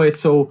 So that's why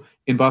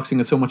in boxing,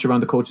 it's so much around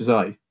the coach's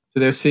eye. So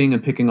they're seeing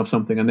and picking up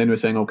something, and then they're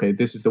saying, okay,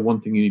 this is the one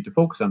thing you need to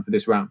focus on for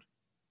this round.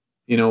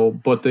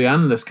 But the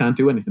analyst can't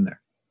do anything there.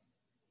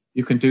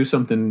 You can do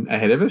something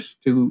ahead of it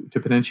to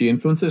potentially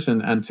influence it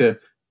and to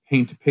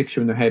paint a picture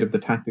in their head of the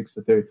tactics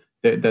that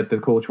the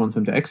coach wants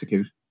them to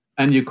execute.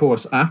 And of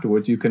course,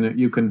 afterwards, you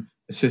can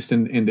assist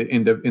in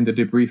the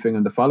debriefing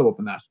and the follow up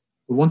on that.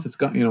 But once it's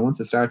got, once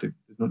it started,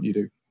 there's nothing you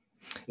do.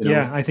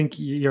 Yeah, I think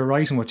you're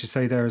right in what you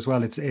say there as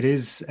well.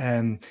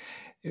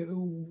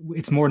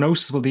 It's more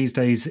noticeable these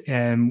days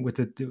with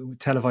the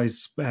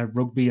televised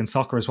rugby and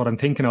soccer is what I'm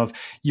thinking of.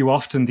 You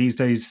often these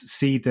days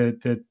see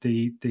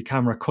the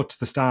camera cut to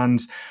the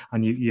stand,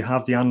 and you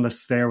have the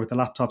analysts there with the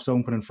laptops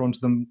open in front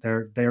of them.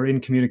 They're in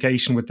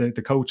communication with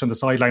the coach on the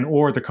sideline,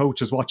 or the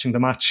coach is watching the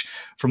match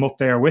from up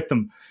there with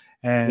them.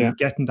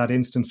 Getting that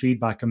instant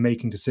feedback and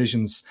making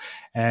decisions.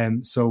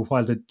 So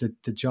while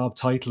the job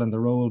title and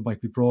the role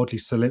might be broadly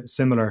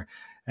similar,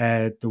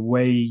 the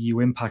way you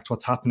impact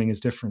what's happening is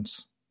different.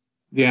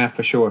 Yeah,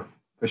 for sure.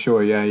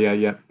 Yeah.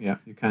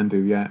 You can do,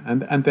 yeah,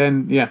 and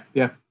then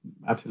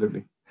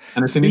absolutely.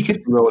 And it's an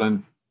interesting role,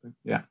 and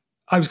yeah.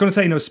 I was going to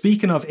say,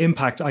 speaking of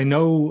impact, I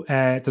know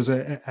there's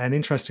an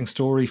interesting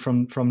story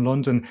from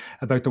London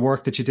about the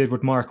work that you did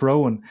with Mark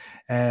Rowan,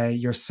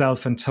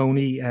 yourself and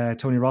Tony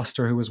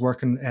Roster, who was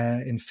working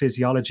in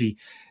physiology,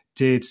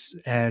 did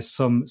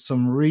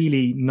some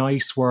really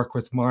nice work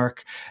with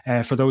Mark.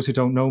 For those who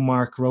don't know,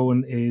 Mark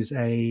Rowan is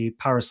a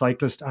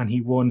paracyclist, and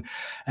he won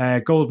a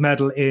gold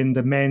medal in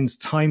the men's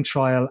time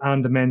trial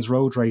and the men's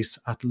road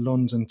race at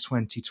London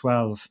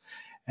 2012.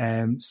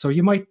 So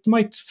you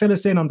might fill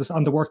us in on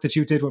the work that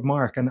you did with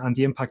Mark and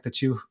the impact that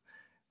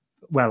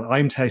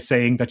I'm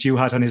saying that you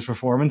had on his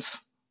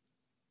performance.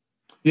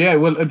 Yeah,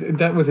 well,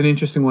 that was an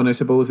interesting one, I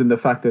suppose, in the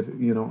fact that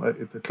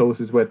it's the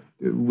closest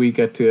we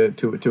get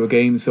to a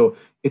game. So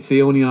it's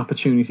the only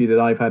opportunity that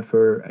I've had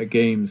for a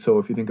game. So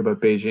if you think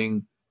about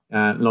Beijing,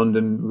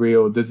 London,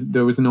 Rio,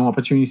 there was no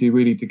opportunity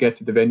really to get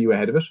to the venue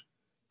ahead of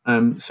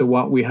it. So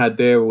what we had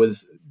there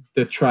was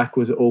the track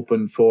was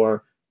open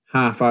for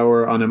half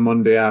hour on a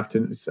Monday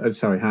afternoon.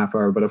 Half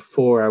hour, but a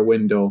 4-hour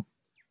window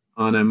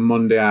on a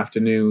Monday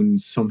afternoon,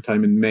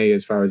 sometime in May,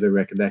 as far as I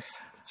recollect.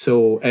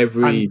 So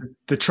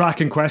the track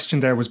in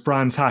question there was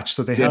Brands Hatch.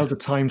 So they held a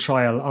time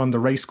trial on the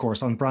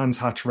racecourse, on Brands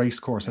Hatch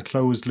racecourse, a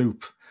closed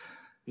loop.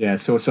 Yeah.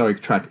 So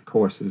track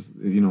courses,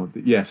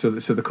 So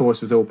the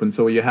course was open.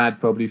 So you had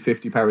probably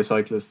 50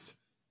 paracyclists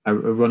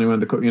running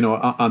around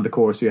on the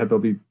course. You had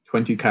probably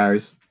 20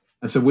 cars,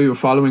 and so we were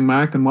following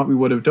Mark. And what we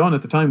would have done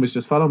at the time was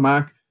just follow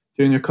Mark,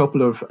 doing a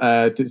couple of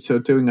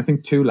doing I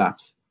think 2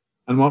 laps.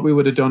 And what we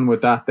would have done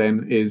with that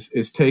then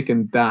is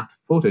taken that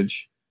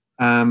footage.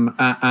 And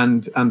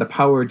the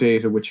power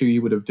data which he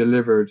would have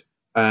delivered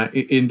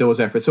in those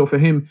efforts. So for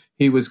him,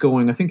 he was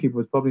going, I think he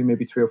was probably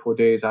maybe 3 or 4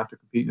 days after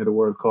competing at a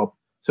World Cup.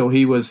 So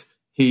he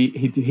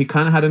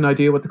kind of had an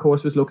idea what the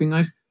course was looking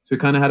like. So he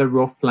kind of had a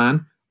rough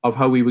plan of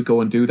how we would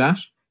go and do that.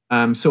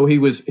 So he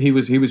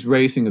was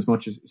racing as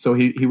much as, so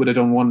he would have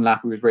done 1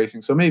 lap. He was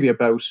racing. So maybe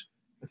about,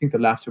 I think the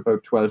laps were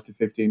about 12 to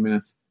 15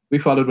 minutes. We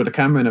followed with a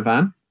camera in a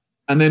van,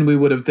 and then we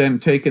would have then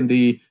taken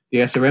the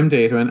SRM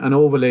data and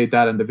overlaid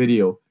that in the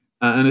video.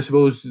 And I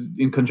suppose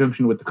in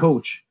conjunction with the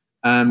coach,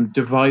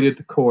 divided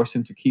the course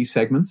into key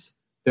segments.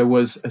 There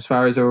was, as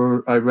far as I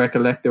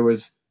recollect, there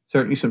was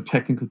certainly some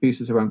technical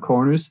pieces around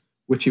corners,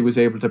 which he was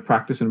able to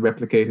practice and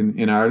replicate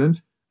in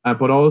Ireland.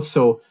 But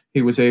also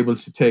he was able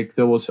to take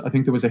those, I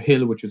think there was a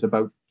hill which was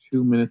about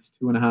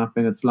 2.5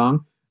 minutes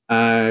long.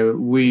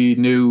 We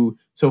knew,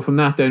 so from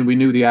that then we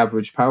knew the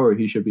average power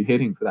he should be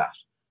hitting for that.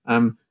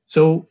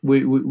 So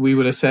we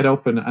would have set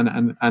up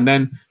and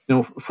then,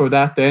 for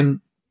that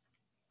then,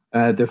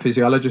 the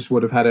physiologist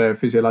would have had a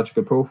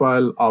physiological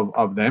profile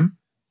of them,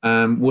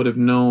 would have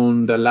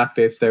known the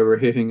lactates they were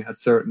hitting at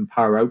certain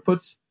power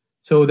outputs.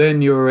 So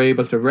then you're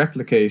able to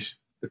replicate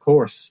the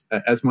course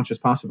as much as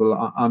possible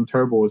on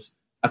turbos.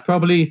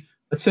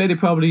 Let's say they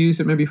probably use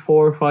it maybe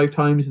 4 or 5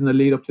 times in the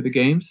lead up to the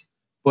games.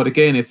 But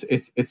again,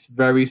 it's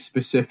very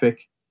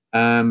specific.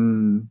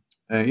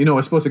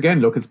 I suppose again,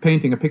 look, it's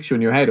painting a picture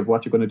in your head of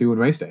what you're going to do in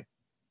race day,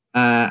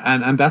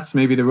 and that's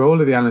maybe the role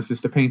of the analyst,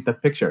 is to paint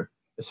that picture,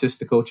 assist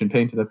the coach in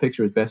painting that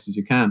picture as best as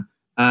you can.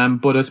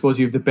 But I suppose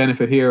you have the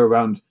benefit here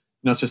around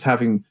not just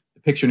having the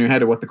picture in your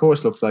head of what the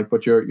course looks like,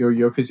 but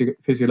your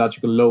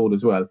physiological load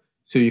as well,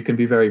 so you can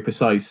be very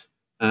precise.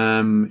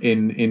 And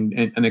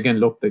again,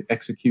 look, the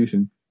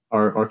execution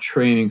or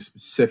training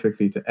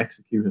specifically to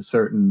execute a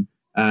certain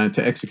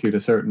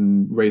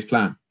race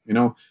plan.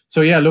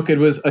 So yeah, look, it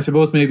was, I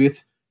suppose maybe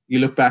you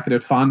look back at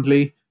it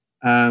fondly,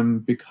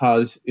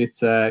 because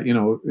it's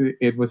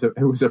it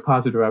was a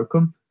positive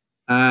outcome.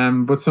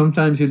 But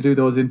sometimes you'll do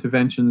those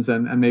interventions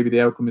and maybe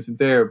the outcome isn't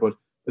there, but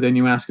then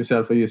you ask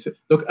yourself, so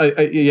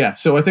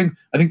I think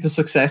the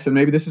success, and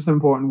maybe this is an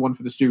important one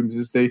for the students,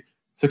 is the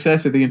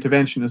success of the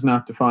intervention is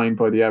not defined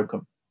by the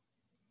outcome.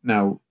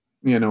 Now,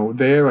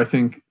 there I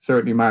think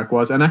certainly Mark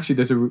was, and actually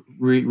there's a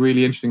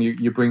really interesting,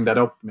 you bring that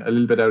up a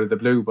little bit out of the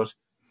blue, but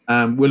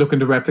we're looking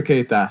to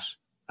replicate that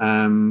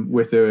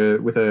with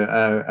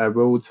a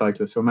road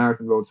cyclist, so a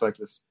marathon road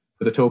cyclist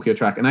for the Tokyo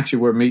track, and actually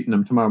we're meeting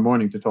them tomorrow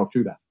morning to talk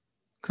through that.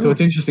 Cool. So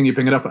it's interesting you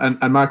bring it up,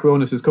 and Mark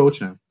Rowan is his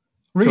coach now.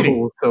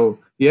 Really? So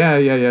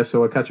yeah.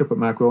 So I'll catch up with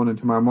Mark Rowan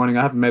tomorrow morning.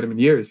 I haven't met him in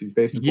years. He's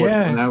based in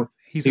Portugal now.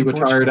 He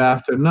retired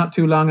after not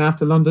too long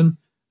after London.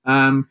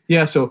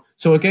 So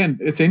again,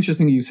 it's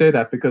interesting you say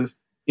that, because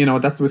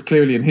that was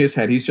clearly in his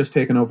head. He's just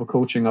taken over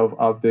coaching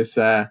of this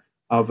one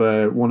of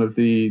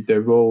the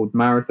road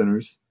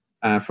marathoners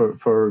for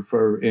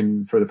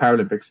the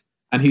Paralympics,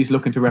 and he's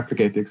looking to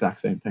replicate the exact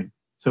same thing.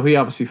 So he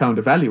obviously found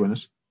a value in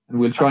it, and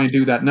we'll try and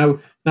do that now.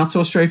 Not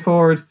so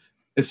straightforward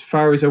as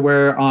far as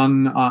aware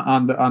on the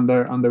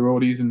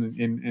roadies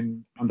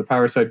and on the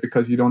power side,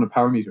 because you don't have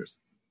power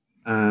meters.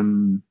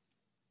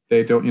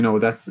 They don't,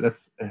 that's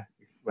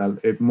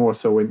more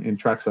so in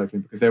track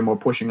cycling, because they're more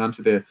pushing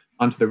onto the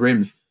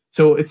rims.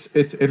 So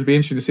it'll be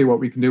interesting to see what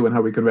we can do and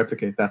how we can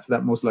replicate that. So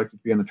that most likely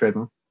to be on a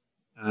treadmill.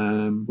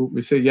 But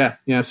we'll see. Yeah.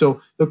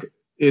 So look,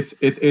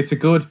 it's a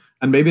good,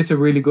 and maybe it's a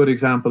really good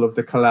example of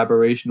the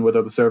collaboration with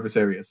other service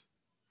areas.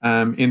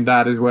 In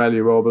that as well,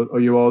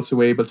 you're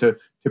also able to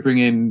bring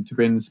in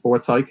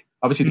sports psych.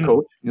 Obviously, the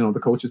coach, the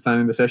coach is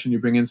planning the session. You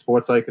bring in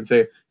sports psych and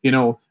say,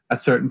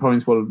 at certain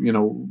points, well,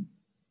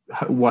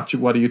 what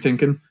are you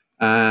thinking?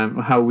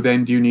 How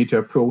then do you need to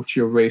approach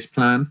your race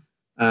plan?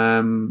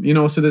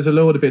 So there's a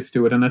load of bits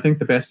to it, and I think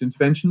the best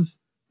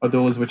interventions are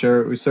those which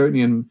are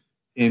certainly in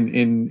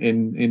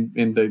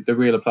the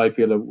real applied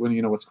field of when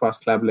it's cross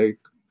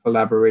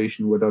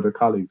collaboration with other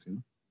colleagues.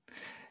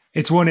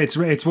 It's one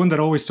that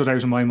always stood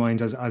out in my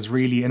mind as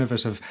really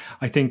innovative.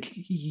 I think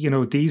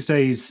these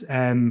days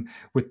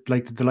with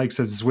like the likes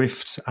of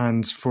Zwift,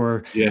 and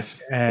for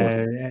it's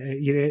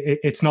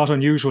not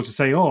unusual to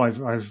say, oh,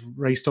 I've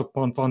raced up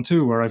on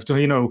Fontu, or I've done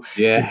you've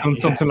done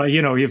something like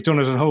you've done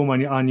it at home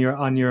on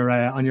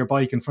your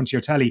bike in front of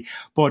your telly.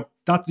 But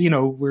that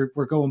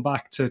we're going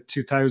back to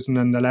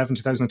 2011,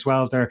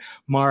 2012. There,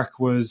 Mark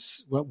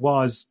was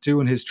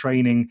doing his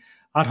training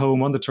at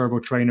home on the turbo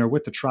trainer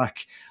with the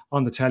track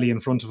on the telly in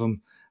front of him,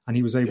 and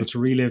he was able to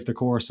relive the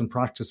course and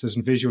practice it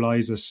and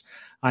visualize it.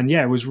 And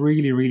it was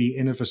really, really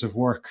innovative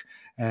work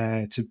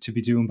to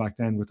be doing back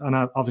then. And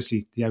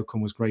obviously the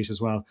outcome was great as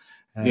well.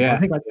 I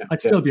think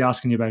I'd still be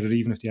asking you about it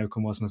even if the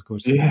outcome wasn't as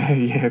good.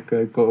 Yeah,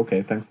 good.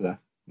 Okay, thanks for that.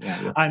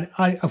 Yeah. And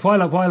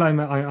while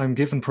I'm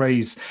giving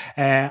praise,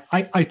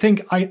 I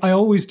think I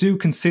always do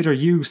consider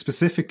you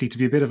specifically to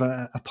be a bit of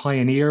a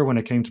pioneer when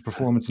it came to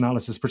performance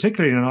analysis,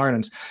 particularly in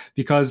Ireland,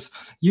 because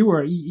you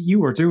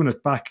were doing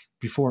it back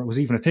before it was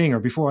even a thing, or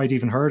before I'd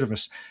even heard of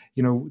it.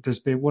 There's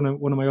been one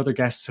of my other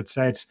guests had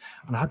said,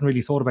 and I hadn't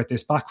really thought about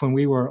this, back when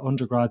we were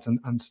undergrads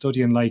and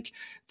studying, like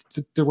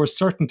there were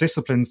certain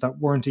disciplines that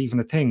weren't even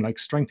a thing, like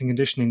strength and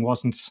conditioning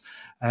wasn't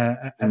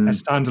a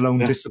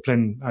standalone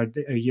discipline,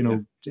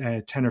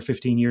 10 or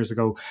 15 years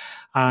ago,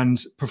 and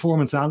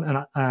performance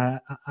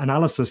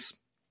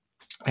analysis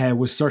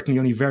was certainly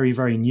only very,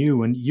 very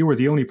new, and you were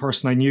the only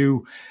person I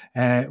knew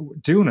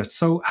doing it.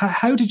 So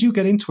how did you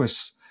get into it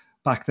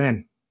back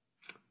then?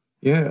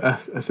 Yeah,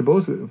 I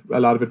suppose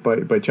a lot of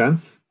it by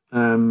chance.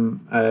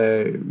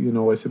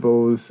 I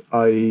suppose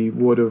I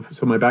would have.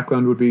 So my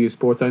background would be a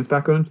sports science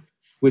background,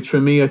 which for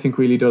me I think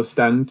really does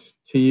stand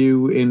to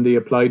you in the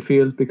applied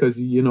field, because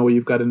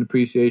you've got an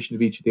appreciation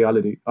of each of the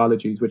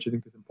ologies, which I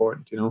think is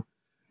important.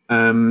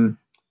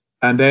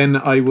 And then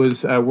I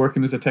was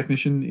working as a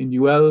technician in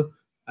UL.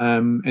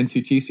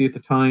 NCTC at the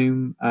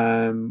time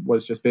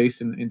was just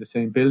based in the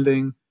same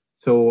building.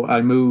 So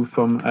I moved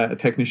from a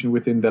technician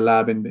within the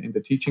lab in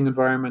the teaching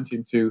environment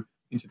into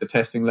the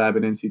testing lab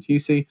at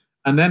NCTC.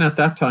 And then at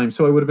that time,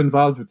 so I would have been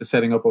involved with the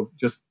setting up of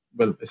just,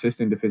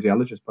 assisting the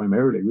physiologist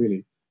primarily,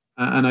 really.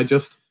 And I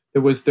just,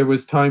 there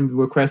was time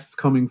requests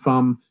coming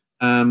from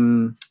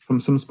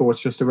some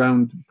sports just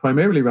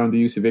primarily around the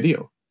use of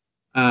video.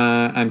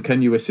 And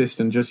can you assist?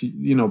 And just,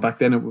 back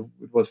then I think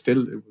it was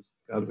still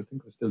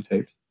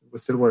tapes. It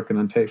was still working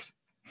on tapes.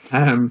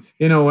 And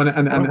we're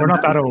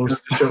not that old.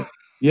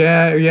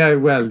 Yeah.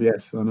 Well,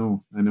 yes, I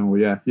know.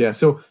 Yeah.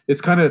 So it's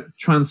kind of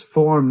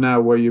transformed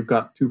now, where you've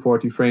got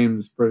 240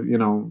 frames per,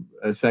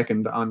 a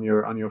second on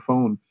your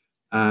phone,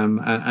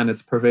 and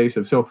it's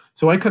pervasive. So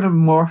I kind of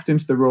morphed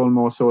into the role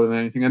more so than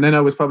anything. And then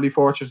I was probably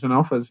fortunate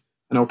enough, as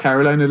I know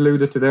Caroline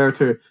alluded to there,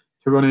 to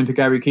run into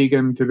Gary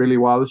Keegan, to Billy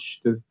Walsh.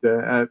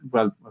 I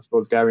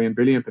suppose Gary and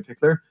Billy in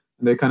particular,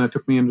 and they kind of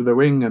took me under their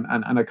wing, and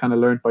I kind of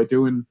learned by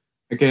doing,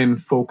 again,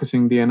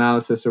 focusing the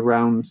analysis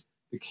around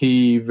the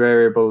key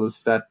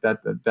variables that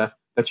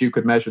you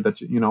could measure, and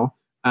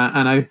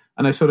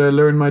I sort of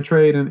learned my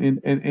trade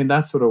in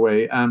that sort of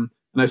way. And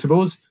I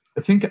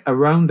think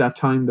around that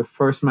time, the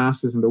first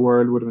Masters in the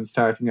world would have been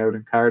starting out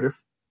in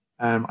Cardiff.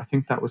 I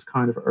think that was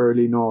kind of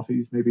early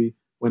noughties, maybe,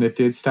 when it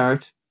did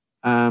start.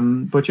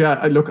 But yeah,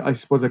 I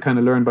suppose I kind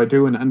of learned by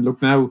doing. And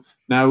look, now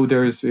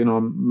there's,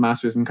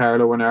 Masters in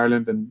Carlow in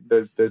Ireland, and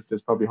there's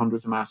probably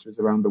hundreds of Masters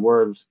around the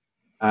world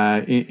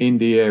in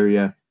the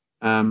area.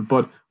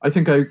 But I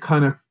think I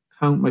kind of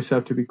count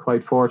myself to be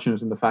quite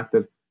fortunate in the fact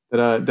that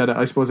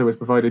I suppose I was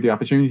provided the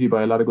opportunity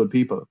by a lot of good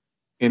people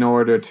in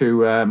order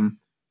to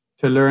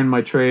learn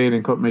my trade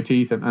and cut my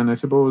teeth. And I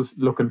suppose,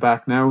 looking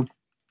back now,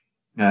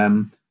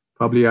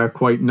 probably are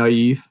quite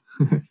naive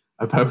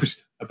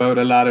about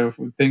a lot of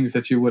things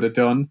that you would have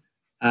done.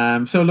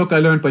 So look, I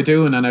learned by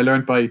doing, and I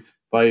learned by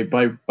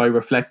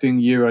reflecting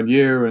year on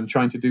year and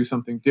trying to do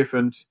something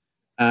different.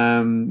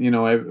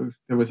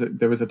 There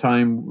was a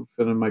time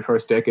in my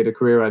first decade of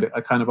career,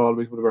 I kind of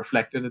always would have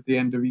reflected at the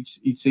end of each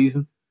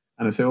season,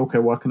 and I say, okay,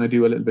 what can I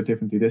do a little bit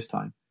differently this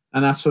time?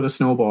 And that sort of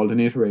snowballed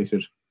and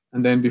iterated.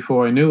 And then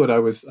before I knew it, I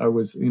was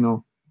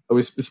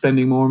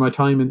spending more of my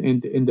time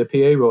in the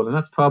PA role, and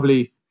that's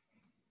probably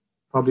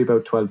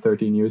about 12,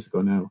 13 years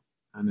ago now.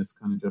 And it's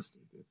kind of just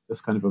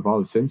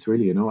evolved since,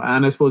 really,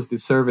 And I suppose the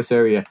service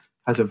area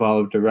has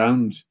evolved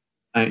around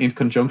in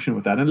conjunction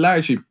with that, and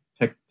largely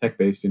tech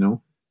based, the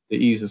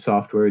ease of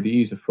software, the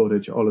ease of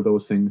footage, all of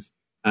those things,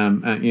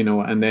 and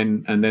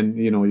then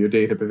your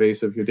data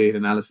pervasive, your data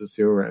analysis,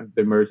 the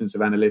emergence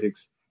of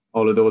analytics,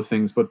 all of those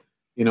things. But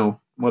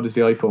what is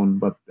the iPhone?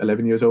 About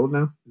 11 years old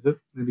now? Is it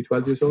maybe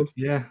 12 years old?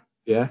 Yeah.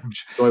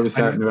 So I was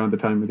starting around the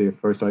time of the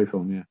first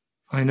iPhone. Yeah.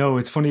 I know,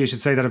 it's funny you should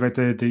say that about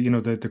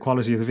the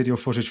quality of the video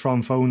footage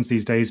from phones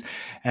these days.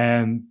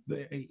 A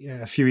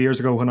few years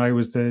ago, when I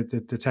was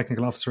the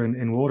technical officer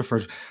in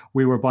Waterford,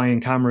 we were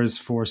buying cameras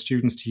for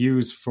students to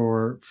use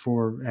for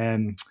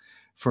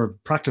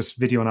practice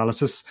video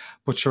analysis.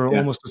 But sure,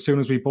 almost as soon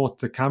as we bought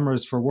the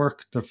cameras for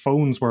work, the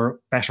phones were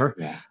better.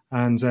 Yeah.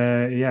 And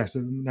so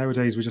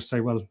nowadays we just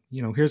say, well,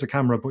 here's a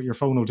camera, but your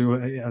phone will do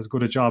as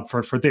good a job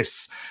for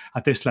this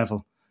at this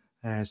level.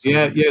 They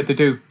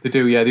do.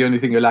 Yeah, the only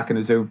thing you're lacking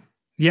is zoom.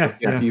 Yeah.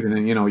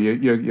 Even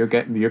you're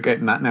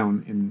getting that now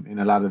in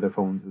a lot of the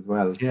phones as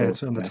well. Yeah,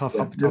 it's on the top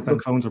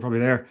end phones are probably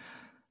there.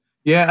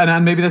 Yeah,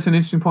 and maybe that's an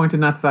interesting point in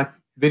that fact.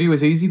 Video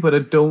is easy, but I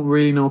don't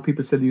really know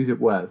people still use it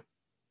well.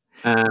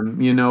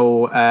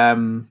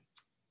 To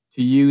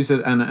use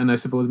it, and I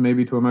suppose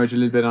maybe to emerge a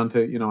little bit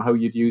onto how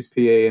you'd use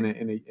PA in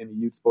a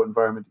youth sport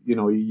environment.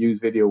 You use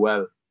video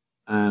well.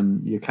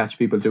 You catch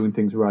people doing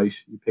things right.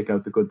 You pick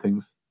out the good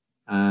things,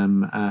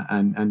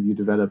 and you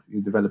develop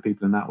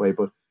people in that way.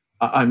 But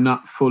I'm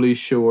not fully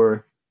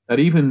sure that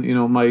even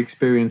my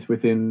experience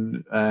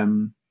within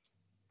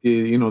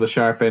the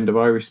sharp end of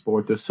Irish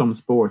sport. There's some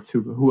sports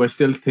who I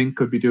still think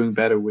could be doing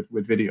better with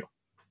video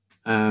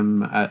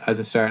as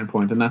a starting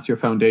point, and that's your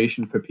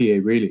foundation for PA.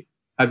 Really,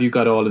 have you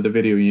got all of the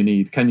video you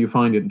need? Can you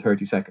find it in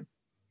 30 seconds?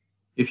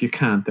 If you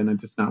can't, then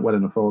it's just not well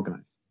enough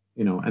organized.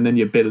 And then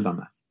you build on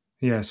that.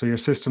 Yeah. So your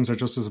systems are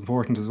just as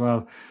important as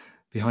well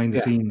behind the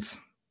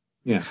scenes.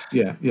 Yeah.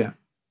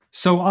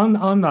 So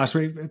on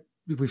that,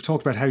 we've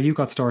talked about how you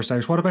got started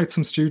out. What about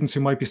some students who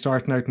might be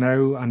starting out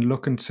now and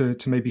looking to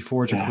maybe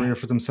forge a career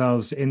for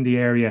themselves in the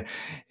area?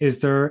 Is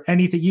there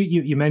anything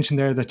you mentioned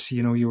there that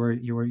you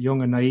were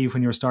young and naive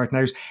when you were starting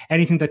out?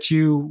 Anything that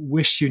you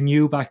wish you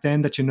knew back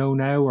then that you know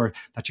now, or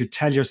that you'd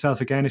tell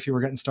yourself again if you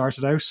were getting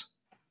started out?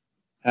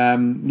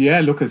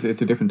 Look,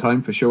 it's a different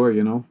time for sure,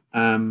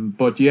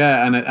 but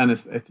yeah, and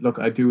it's look,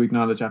 I do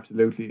acknowledge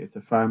absolutely it's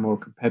a far more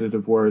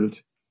competitive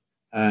world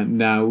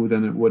now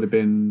than it would have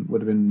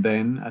been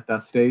then at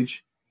that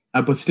stage.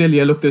 But still,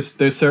 yeah, look,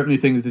 there's certainly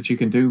things that you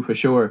can do for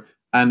sure.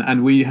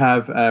 And we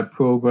have a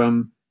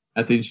program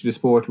at the Institute of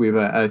Sport. We have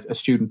a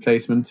student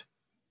placement.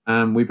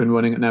 We've been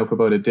running it now for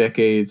about a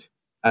decade.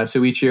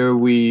 So each year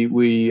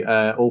we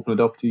open it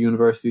up to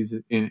universities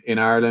in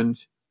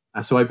Ireland.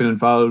 So I've been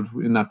involved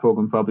in that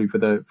program probably for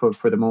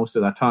the most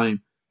of that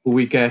time. But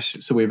we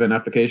have an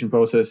application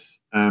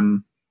process.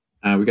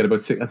 We got about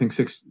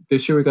six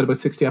this year. We got about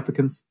 60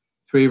 applicants.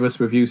 3 of us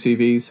review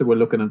CVs, so we're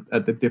looking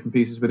at the different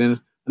pieces within it.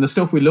 And the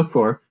stuff we look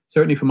for,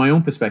 certainly from my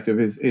own perspective,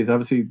 is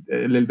obviously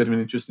a little bit of an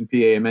interest in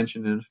PA I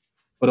mentioned in it,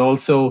 but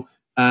also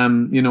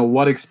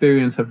what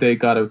experience have they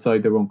got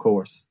outside their own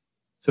course?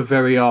 So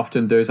very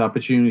often there's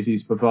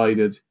opportunities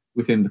provided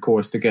within the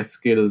course to get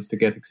skills, to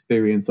get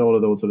experience, all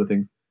of those sort of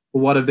things. But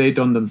what have they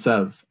done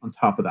themselves on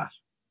top of that?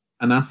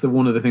 And that's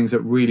one of the things that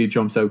really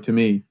jumps out to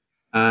me.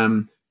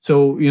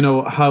 So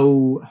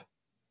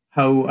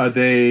how are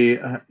they?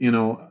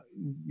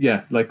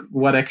 Like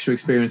what extra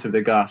experience have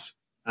they got?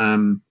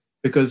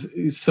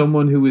 Because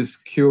someone who is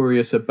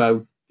curious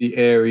about the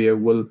area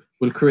will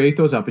create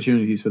those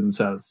opportunities for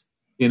themselves.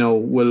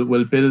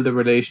 Will build the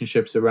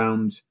relationships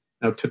around.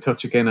 Now, to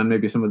touch again on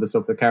maybe some of the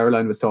stuff that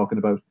Caroline was talking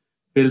about,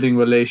 building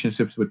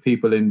relationships with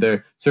people in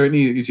there.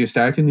 Certainly, as you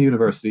start in the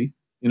university,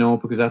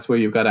 because that's where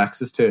you've got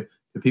access to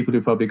people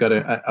who probably got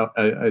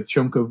a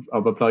chunk of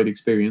applied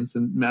experience,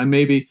 and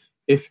maybe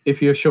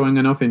if you're showing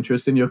enough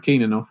interest and you're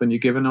keen enough and you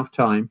give enough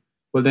time,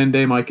 well, then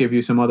they might give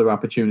you some other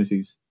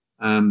opportunities.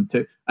 And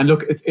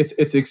look,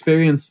 it's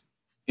experience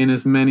in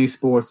as many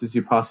sports as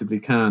you possibly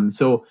can.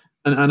 So,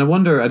 and I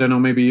wonder, I don't know,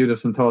 maybe you'd have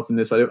some thoughts on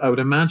this. I would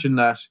imagine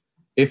that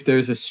if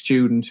there's a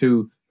student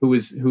who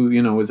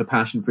is a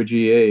passion for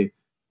GA,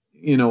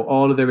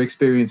 all of their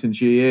experience in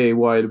GA,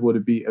 while would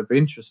it be of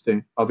interest,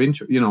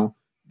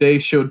 they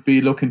should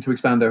be looking to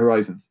expand their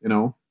horizons,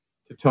 to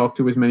talk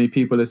to as many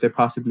people as they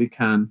possibly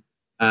can.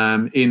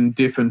 In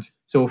different,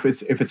 so if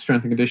it's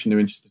strength and conditioning, they're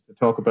interested to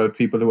talk about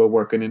people who are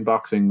working in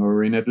boxing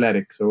or in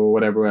athletics or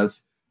whatever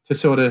else, to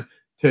sort of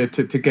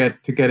to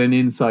get an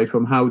insight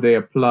from how they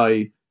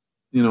apply,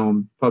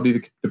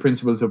 probably the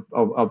principles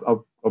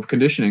of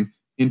conditioning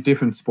in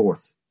different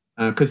sports,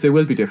 because they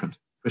will be different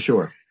for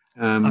sure.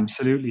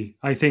 Absolutely.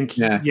 I think,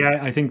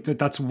 I think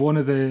that's one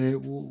of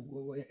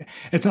the,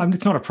 it's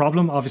not a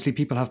problem. Obviously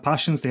people have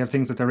passions, they have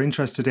things that they're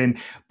interested in,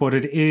 but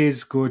it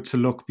is good to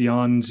look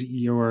beyond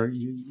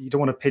you don't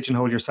want to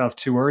pigeonhole yourself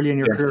too early in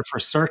your career for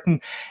certain.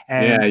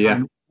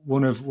 And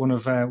one of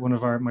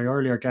my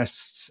earlier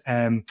guests,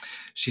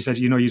 she said,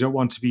 you don't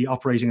want to be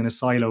operating in a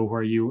silo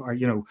where you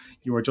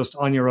are just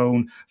on your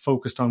own,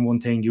 focused on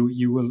one thing.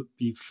 You will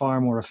be far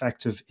more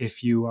effective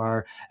if you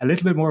are a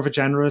little bit more of a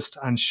generalist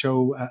and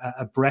show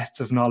a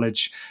breadth of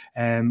knowledge,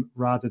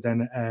 rather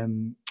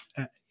than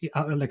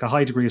like a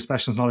high degree of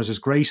specialist knowledge is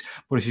great,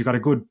 but if you've got a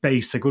good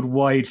base, a good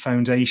wide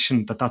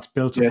foundation that's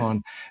built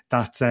upon,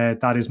 that's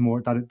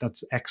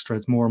extra.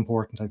 It's more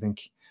important, I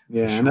think.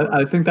 Yeah, sure. And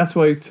I think that's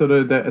why sort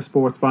of the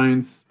sports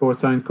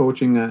science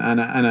coaching and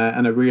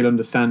a real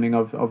understanding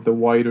of the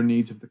wider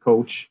needs of the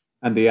coach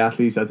and the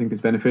athlete, I think,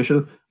 is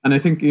beneficial. And I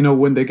think,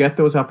 when they get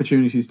those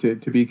opportunities to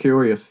be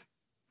curious,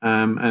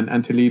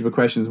 and to lead with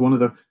questions, one of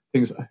the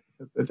things,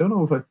 I don't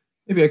know if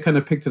maybe I kind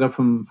of picked it up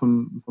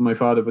from my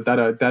father, but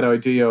that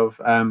idea of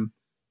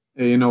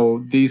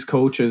these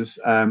coaches,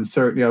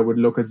 certainly I would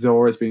look at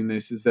Zor as being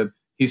this, is that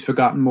he's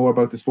forgotten more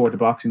about the sport of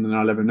boxing than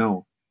I'll ever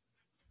know.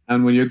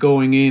 And when you're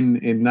going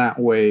in that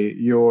way,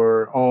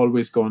 you're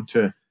always going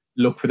to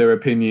look for their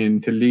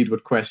opinion, to lead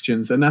with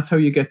questions, and that's how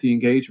you get the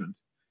engagement.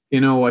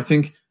 I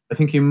think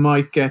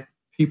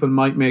people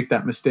might make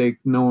that mistake,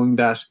 knowing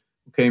that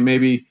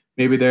maybe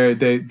they're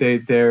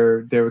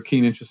a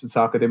keen interest in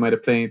soccer. They might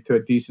have played to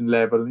a decent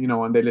level,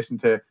 and they listen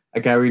to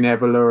a Gary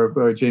Neville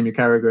or a Jamie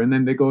Carragher, and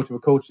then they go to a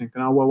coach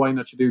thinking, oh well, why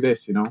not you do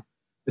this?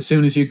 As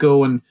soon as you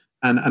go and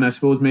I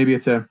suppose maybe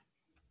it's a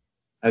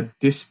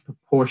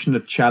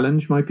disproportionate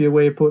challenge, might be a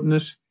way of putting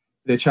it.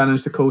 They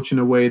challenge the coach in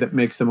a way that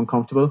makes them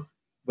uncomfortable.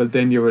 Well,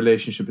 then your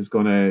relationship is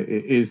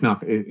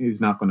not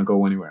going to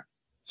go anywhere.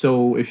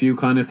 So if you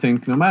kind of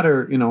think, no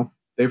matter,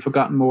 they've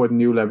forgotten more than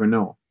you'll ever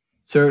know.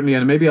 Certainly,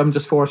 and maybe I'm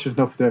just fortunate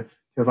enough to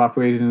have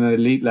operated in an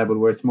elite level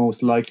where it's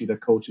most likely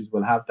that coaches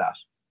will have that.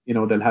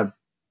 They'll have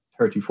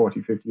 30, 40,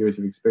 50 years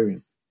of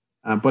experience.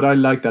 But I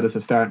like that as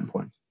a starting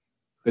point,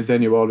 because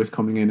then you're always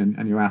coming in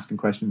and you're asking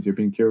questions, you're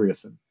being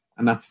curious,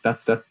 and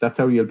that's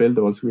how you'll build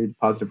those really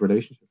positive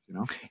relationships.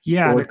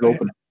 Yeah,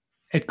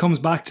 it comes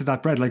back to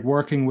that, Brett. Like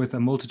working with a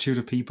multitude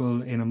of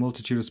people in a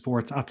multitude of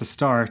sports at the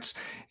start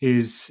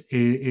is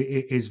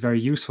very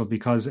useful,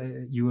 because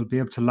you will be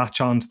able to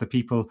latch on to the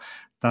people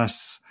that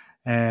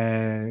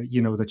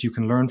that you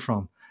can learn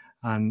from,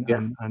 and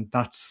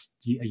that's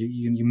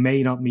you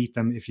may not meet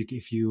them if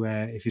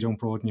you don't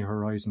broaden your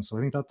horizon. So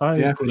I think that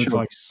is good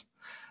advice.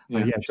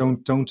 Yeah,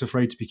 and don't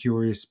afraid to be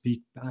curious.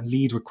 Speak and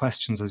lead with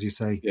questions, as you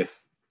say.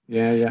 Yes.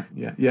 Yeah.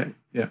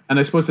 And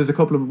I suppose there's a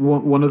couple of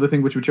one other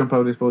thing which would jump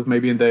out, I suppose,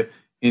 maybe in the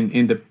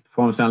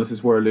performance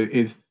analysis world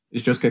is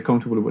just get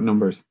comfortable with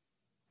numbers,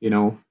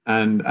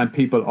 and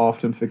people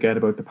often forget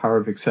about the power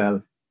of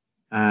Excel,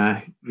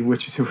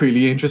 which is a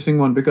really interesting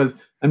one, because,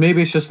 and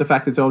maybe it's just the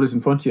fact it's always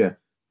in front of you,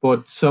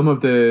 but some of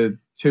the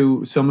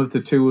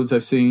tools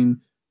I've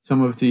seen,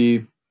 some of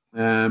the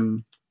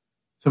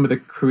some of the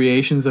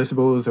creations, I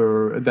suppose,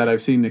 or that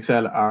I've seen in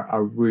Excel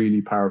are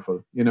really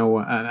powerful, you know,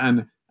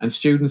 and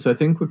students, I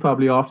think, would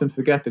probably often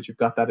forget that you've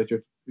got that at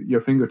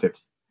your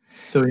fingertips.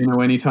 So, you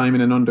know, any time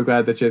in an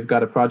undergrad that you've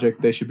got a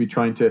project, they should be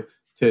trying to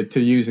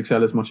use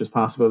Excel as much as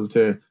possible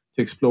to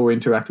explore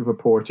interactive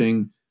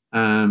reporting,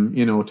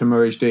 you know, to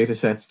merge data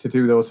sets, to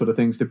do those sort of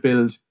things, to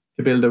build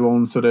their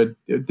own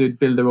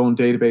build their own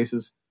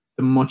databases.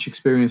 The much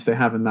experience they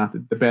have in that,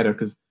 the better,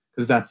 because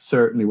that's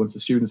certainly, once the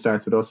student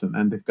starts with us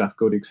and they've got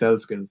good Excel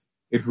skills,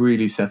 it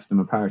really sets them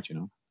apart, you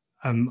know.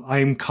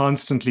 I'm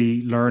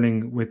constantly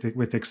learning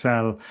with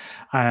Excel.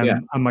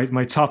 And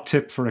my top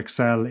tip for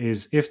Excel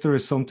is, if there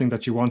is something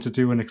that you want to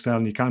do in Excel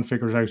and you can't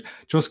figure it out,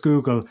 just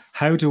Google,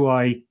 how do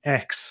I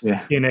X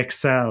in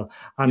Excel?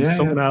 And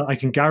someone else, I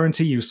can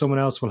guarantee you, someone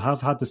else will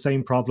have had the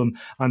same problem,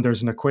 and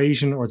there's an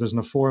equation or there's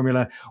a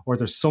formula or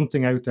there's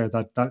something out there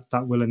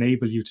that will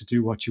enable you to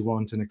do what you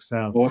want in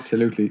Excel. Oh,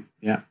 absolutely.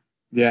 Yeah.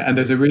 Yeah. And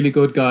there's a really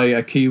good guy,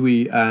 a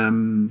Kiwi,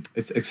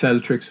 it's Excel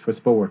Tricks for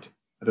Sport.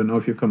 I don't know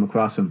if you've come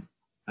across him.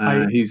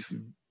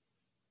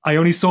 I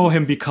only saw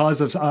him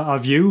because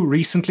of you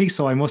recently,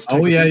 so I must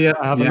have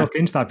a look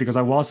into that, because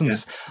I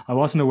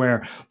wasn't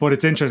aware. But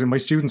it's interesting. My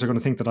students are going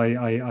to think that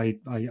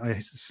I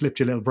slipped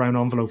you a little brown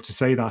envelope to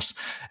say that,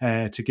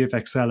 to give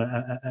Excel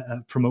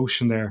a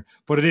promotion there.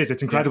 But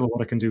it's incredible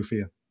what it can do for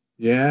you.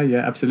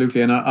 Yeah,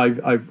 absolutely. And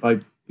I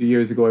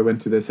years ago I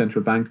went to the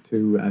central bank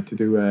to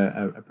do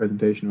a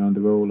presentation around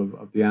the role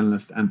of the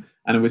analyst, and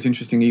it was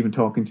interesting even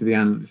talking to the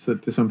analysts,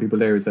 to some people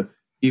there, is that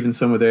even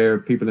some of their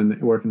people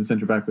working in the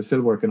central bank were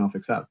still working off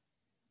Excel,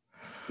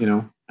 you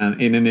know,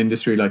 and in an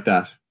industry like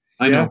that.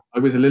 I know I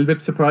was a little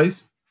bit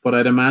surprised, but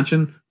I'd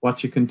imagine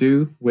what you can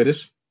do with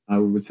it, I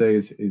would say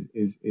is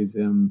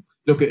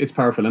look, it's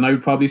powerful. And I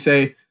would probably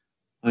say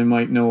I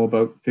might know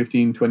about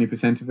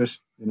 15-20% of it,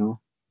 you know.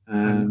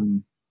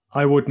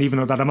 I wouldn't even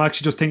know that. I'm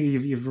actually just thinking,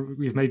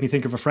 you've made me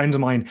think of a friend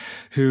of mine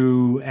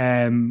who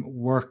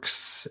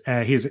works.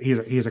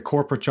 He's a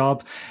corporate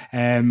job,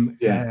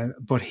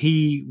 but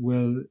he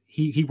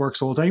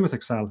works all day with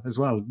Excel as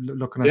well,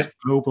 looking at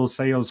global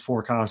sales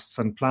forecasts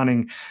and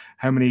planning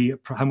how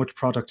much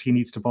product he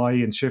needs to buy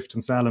and shift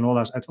and sell and all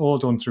that. It's all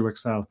done through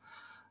Excel.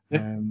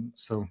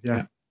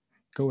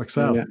 Go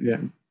Excel.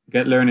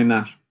 Get learning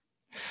that.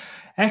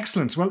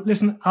 Excellent. Well,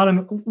 listen,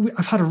 Alan,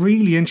 I've had a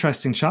really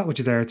interesting chat with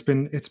you there. It's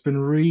been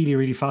really,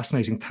 really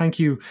fascinating. Thank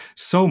you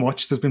so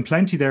much. There's been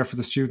plenty there for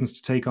the students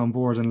to take on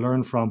board and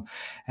learn from.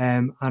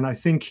 And I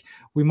think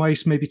we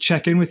might maybe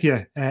check in with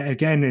you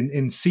again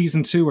in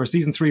season 2 or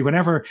season 3,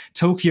 whenever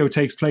Tokyo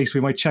takes place.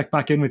 We might check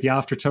back in with you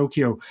after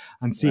Tokyo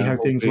and see how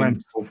things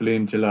went. Hopefully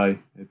in July,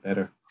 it's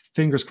better.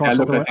 Fingers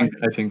crossed.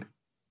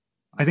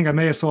 I think I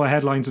may have saw a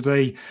headline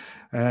today.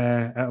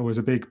 It was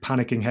a big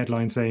panicking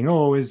headline saying,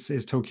 "Oh,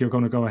 is Tokyo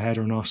going to go ahead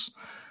or not?"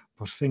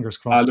 But fingers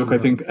crossed. Look, I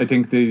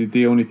think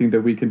the only thing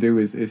that we can do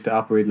is to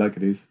operate like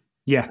it is.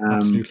 Yeah,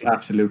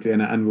 absolutely,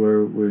 and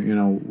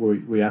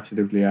we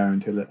absolutely are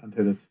until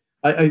it's.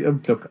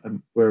 Look,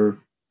 we're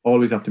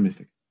always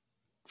optimistic.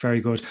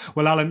 Very good.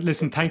 Well, Alan,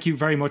 listen, thank you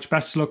very much.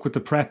 Best of luck with the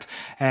prep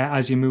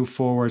as you move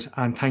forward,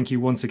 and thank you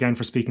once again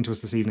for speaking to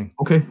us this evening.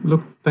 Okay,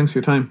 look, thanks for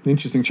your time.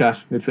 Interesting chat.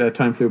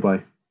 Time flew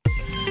by.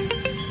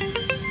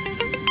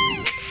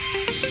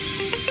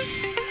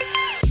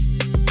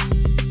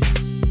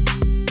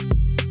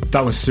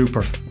 That was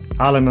super.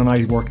 Alan and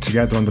I worked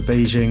together on the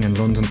Beijing and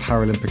London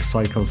Paralympic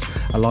cycles,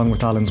 along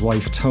with Alan's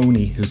wife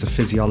Tony, who's a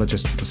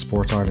physiologist with the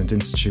Sport Ireland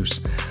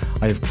Institute.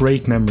 I have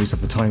great memories of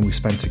the time we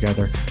spent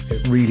together.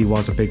 It really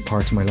was a big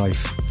part of my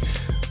life.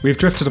 We've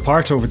drifted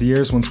apart over the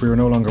years once we were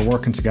no longer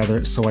working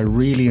together, so I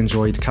really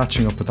enjoyed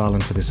catching up with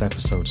Alan for this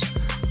episode.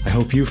 I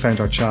hope you found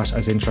our chat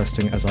as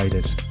interesting as I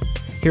did.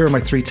 Here are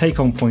my 3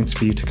 take-home points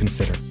for you to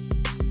consider.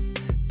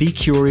 Be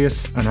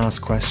curious and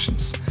ask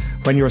questions.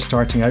 When you are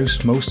starting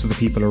out, most of the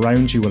people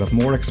around you will have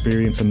more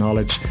experience and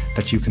knowledge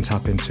that you can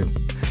tap into.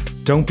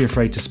 Don't be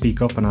afraid to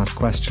speak up and ask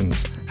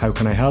questions. How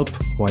can I help?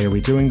 Why are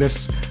we doing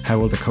this? How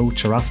will the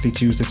coach or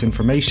athlete use this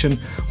information?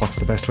 What's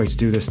the best way to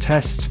do this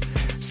test?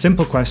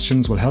 Simple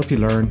questions will help you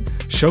learn,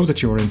 show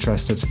that you're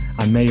interested,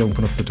 and may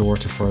open up the door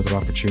to further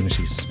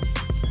opportunities.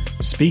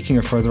 Speaking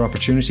of further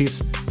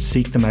opportunities,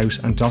 seek them out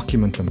and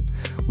document them.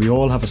 We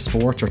all have a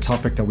sport or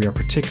topic that we are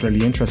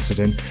particularly interested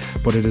in,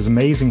 but it is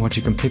amazing what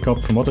you can pick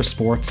up from other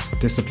sports,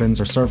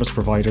 disciplines or service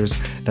providers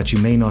that you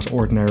may not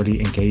ordinarily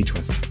engage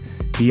with.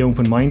 Be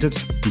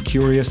open-minded, be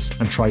curious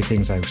and try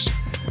things out.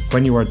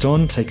 When you are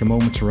done, take a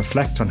moment to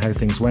reflect on how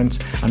things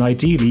went and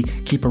ideally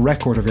keep a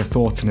record of your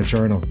thoughts in a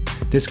journal.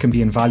 This can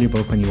be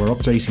invaluable when you are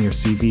updating your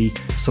CV,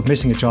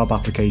 submitting a job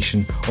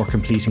application or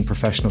completing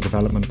professional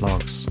development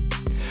logs.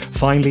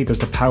 Finally, there's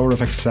the power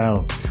of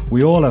Excel.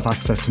 We all have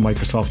access to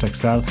Microsoft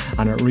Excel,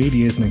 and it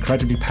really is an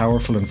incredibly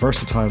powerful and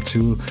versatile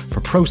tool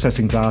for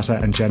processing data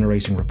and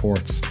generating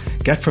reports.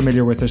 Get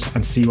familiar with it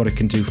and see what it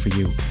can do for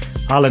you.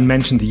 Alan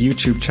mentioned the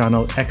YouTube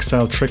channel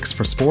Excel Tricks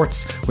for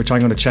Sports, which I'm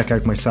going to check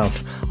out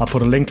myself. I'll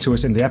put a link to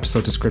it in the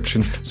episode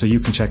description so you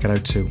can check it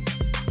out too.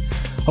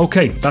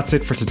 Okay, that's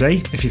it for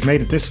today. If you've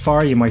made it this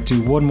far, you might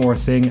do one more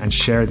thing and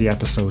share the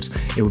episode.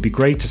 It would be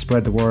great to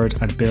spread the word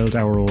and build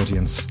our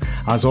audience.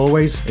 As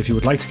always, if you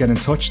would like to get in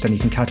touch, then you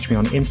can catch me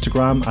on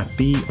Instagram at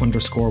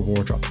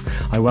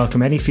 @b_wardrop. I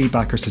welcome any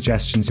feedback or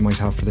suggestions you might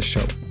have for the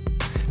show.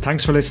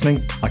 Thanks for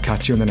listening. I'll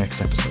catch you in the next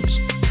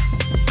episode.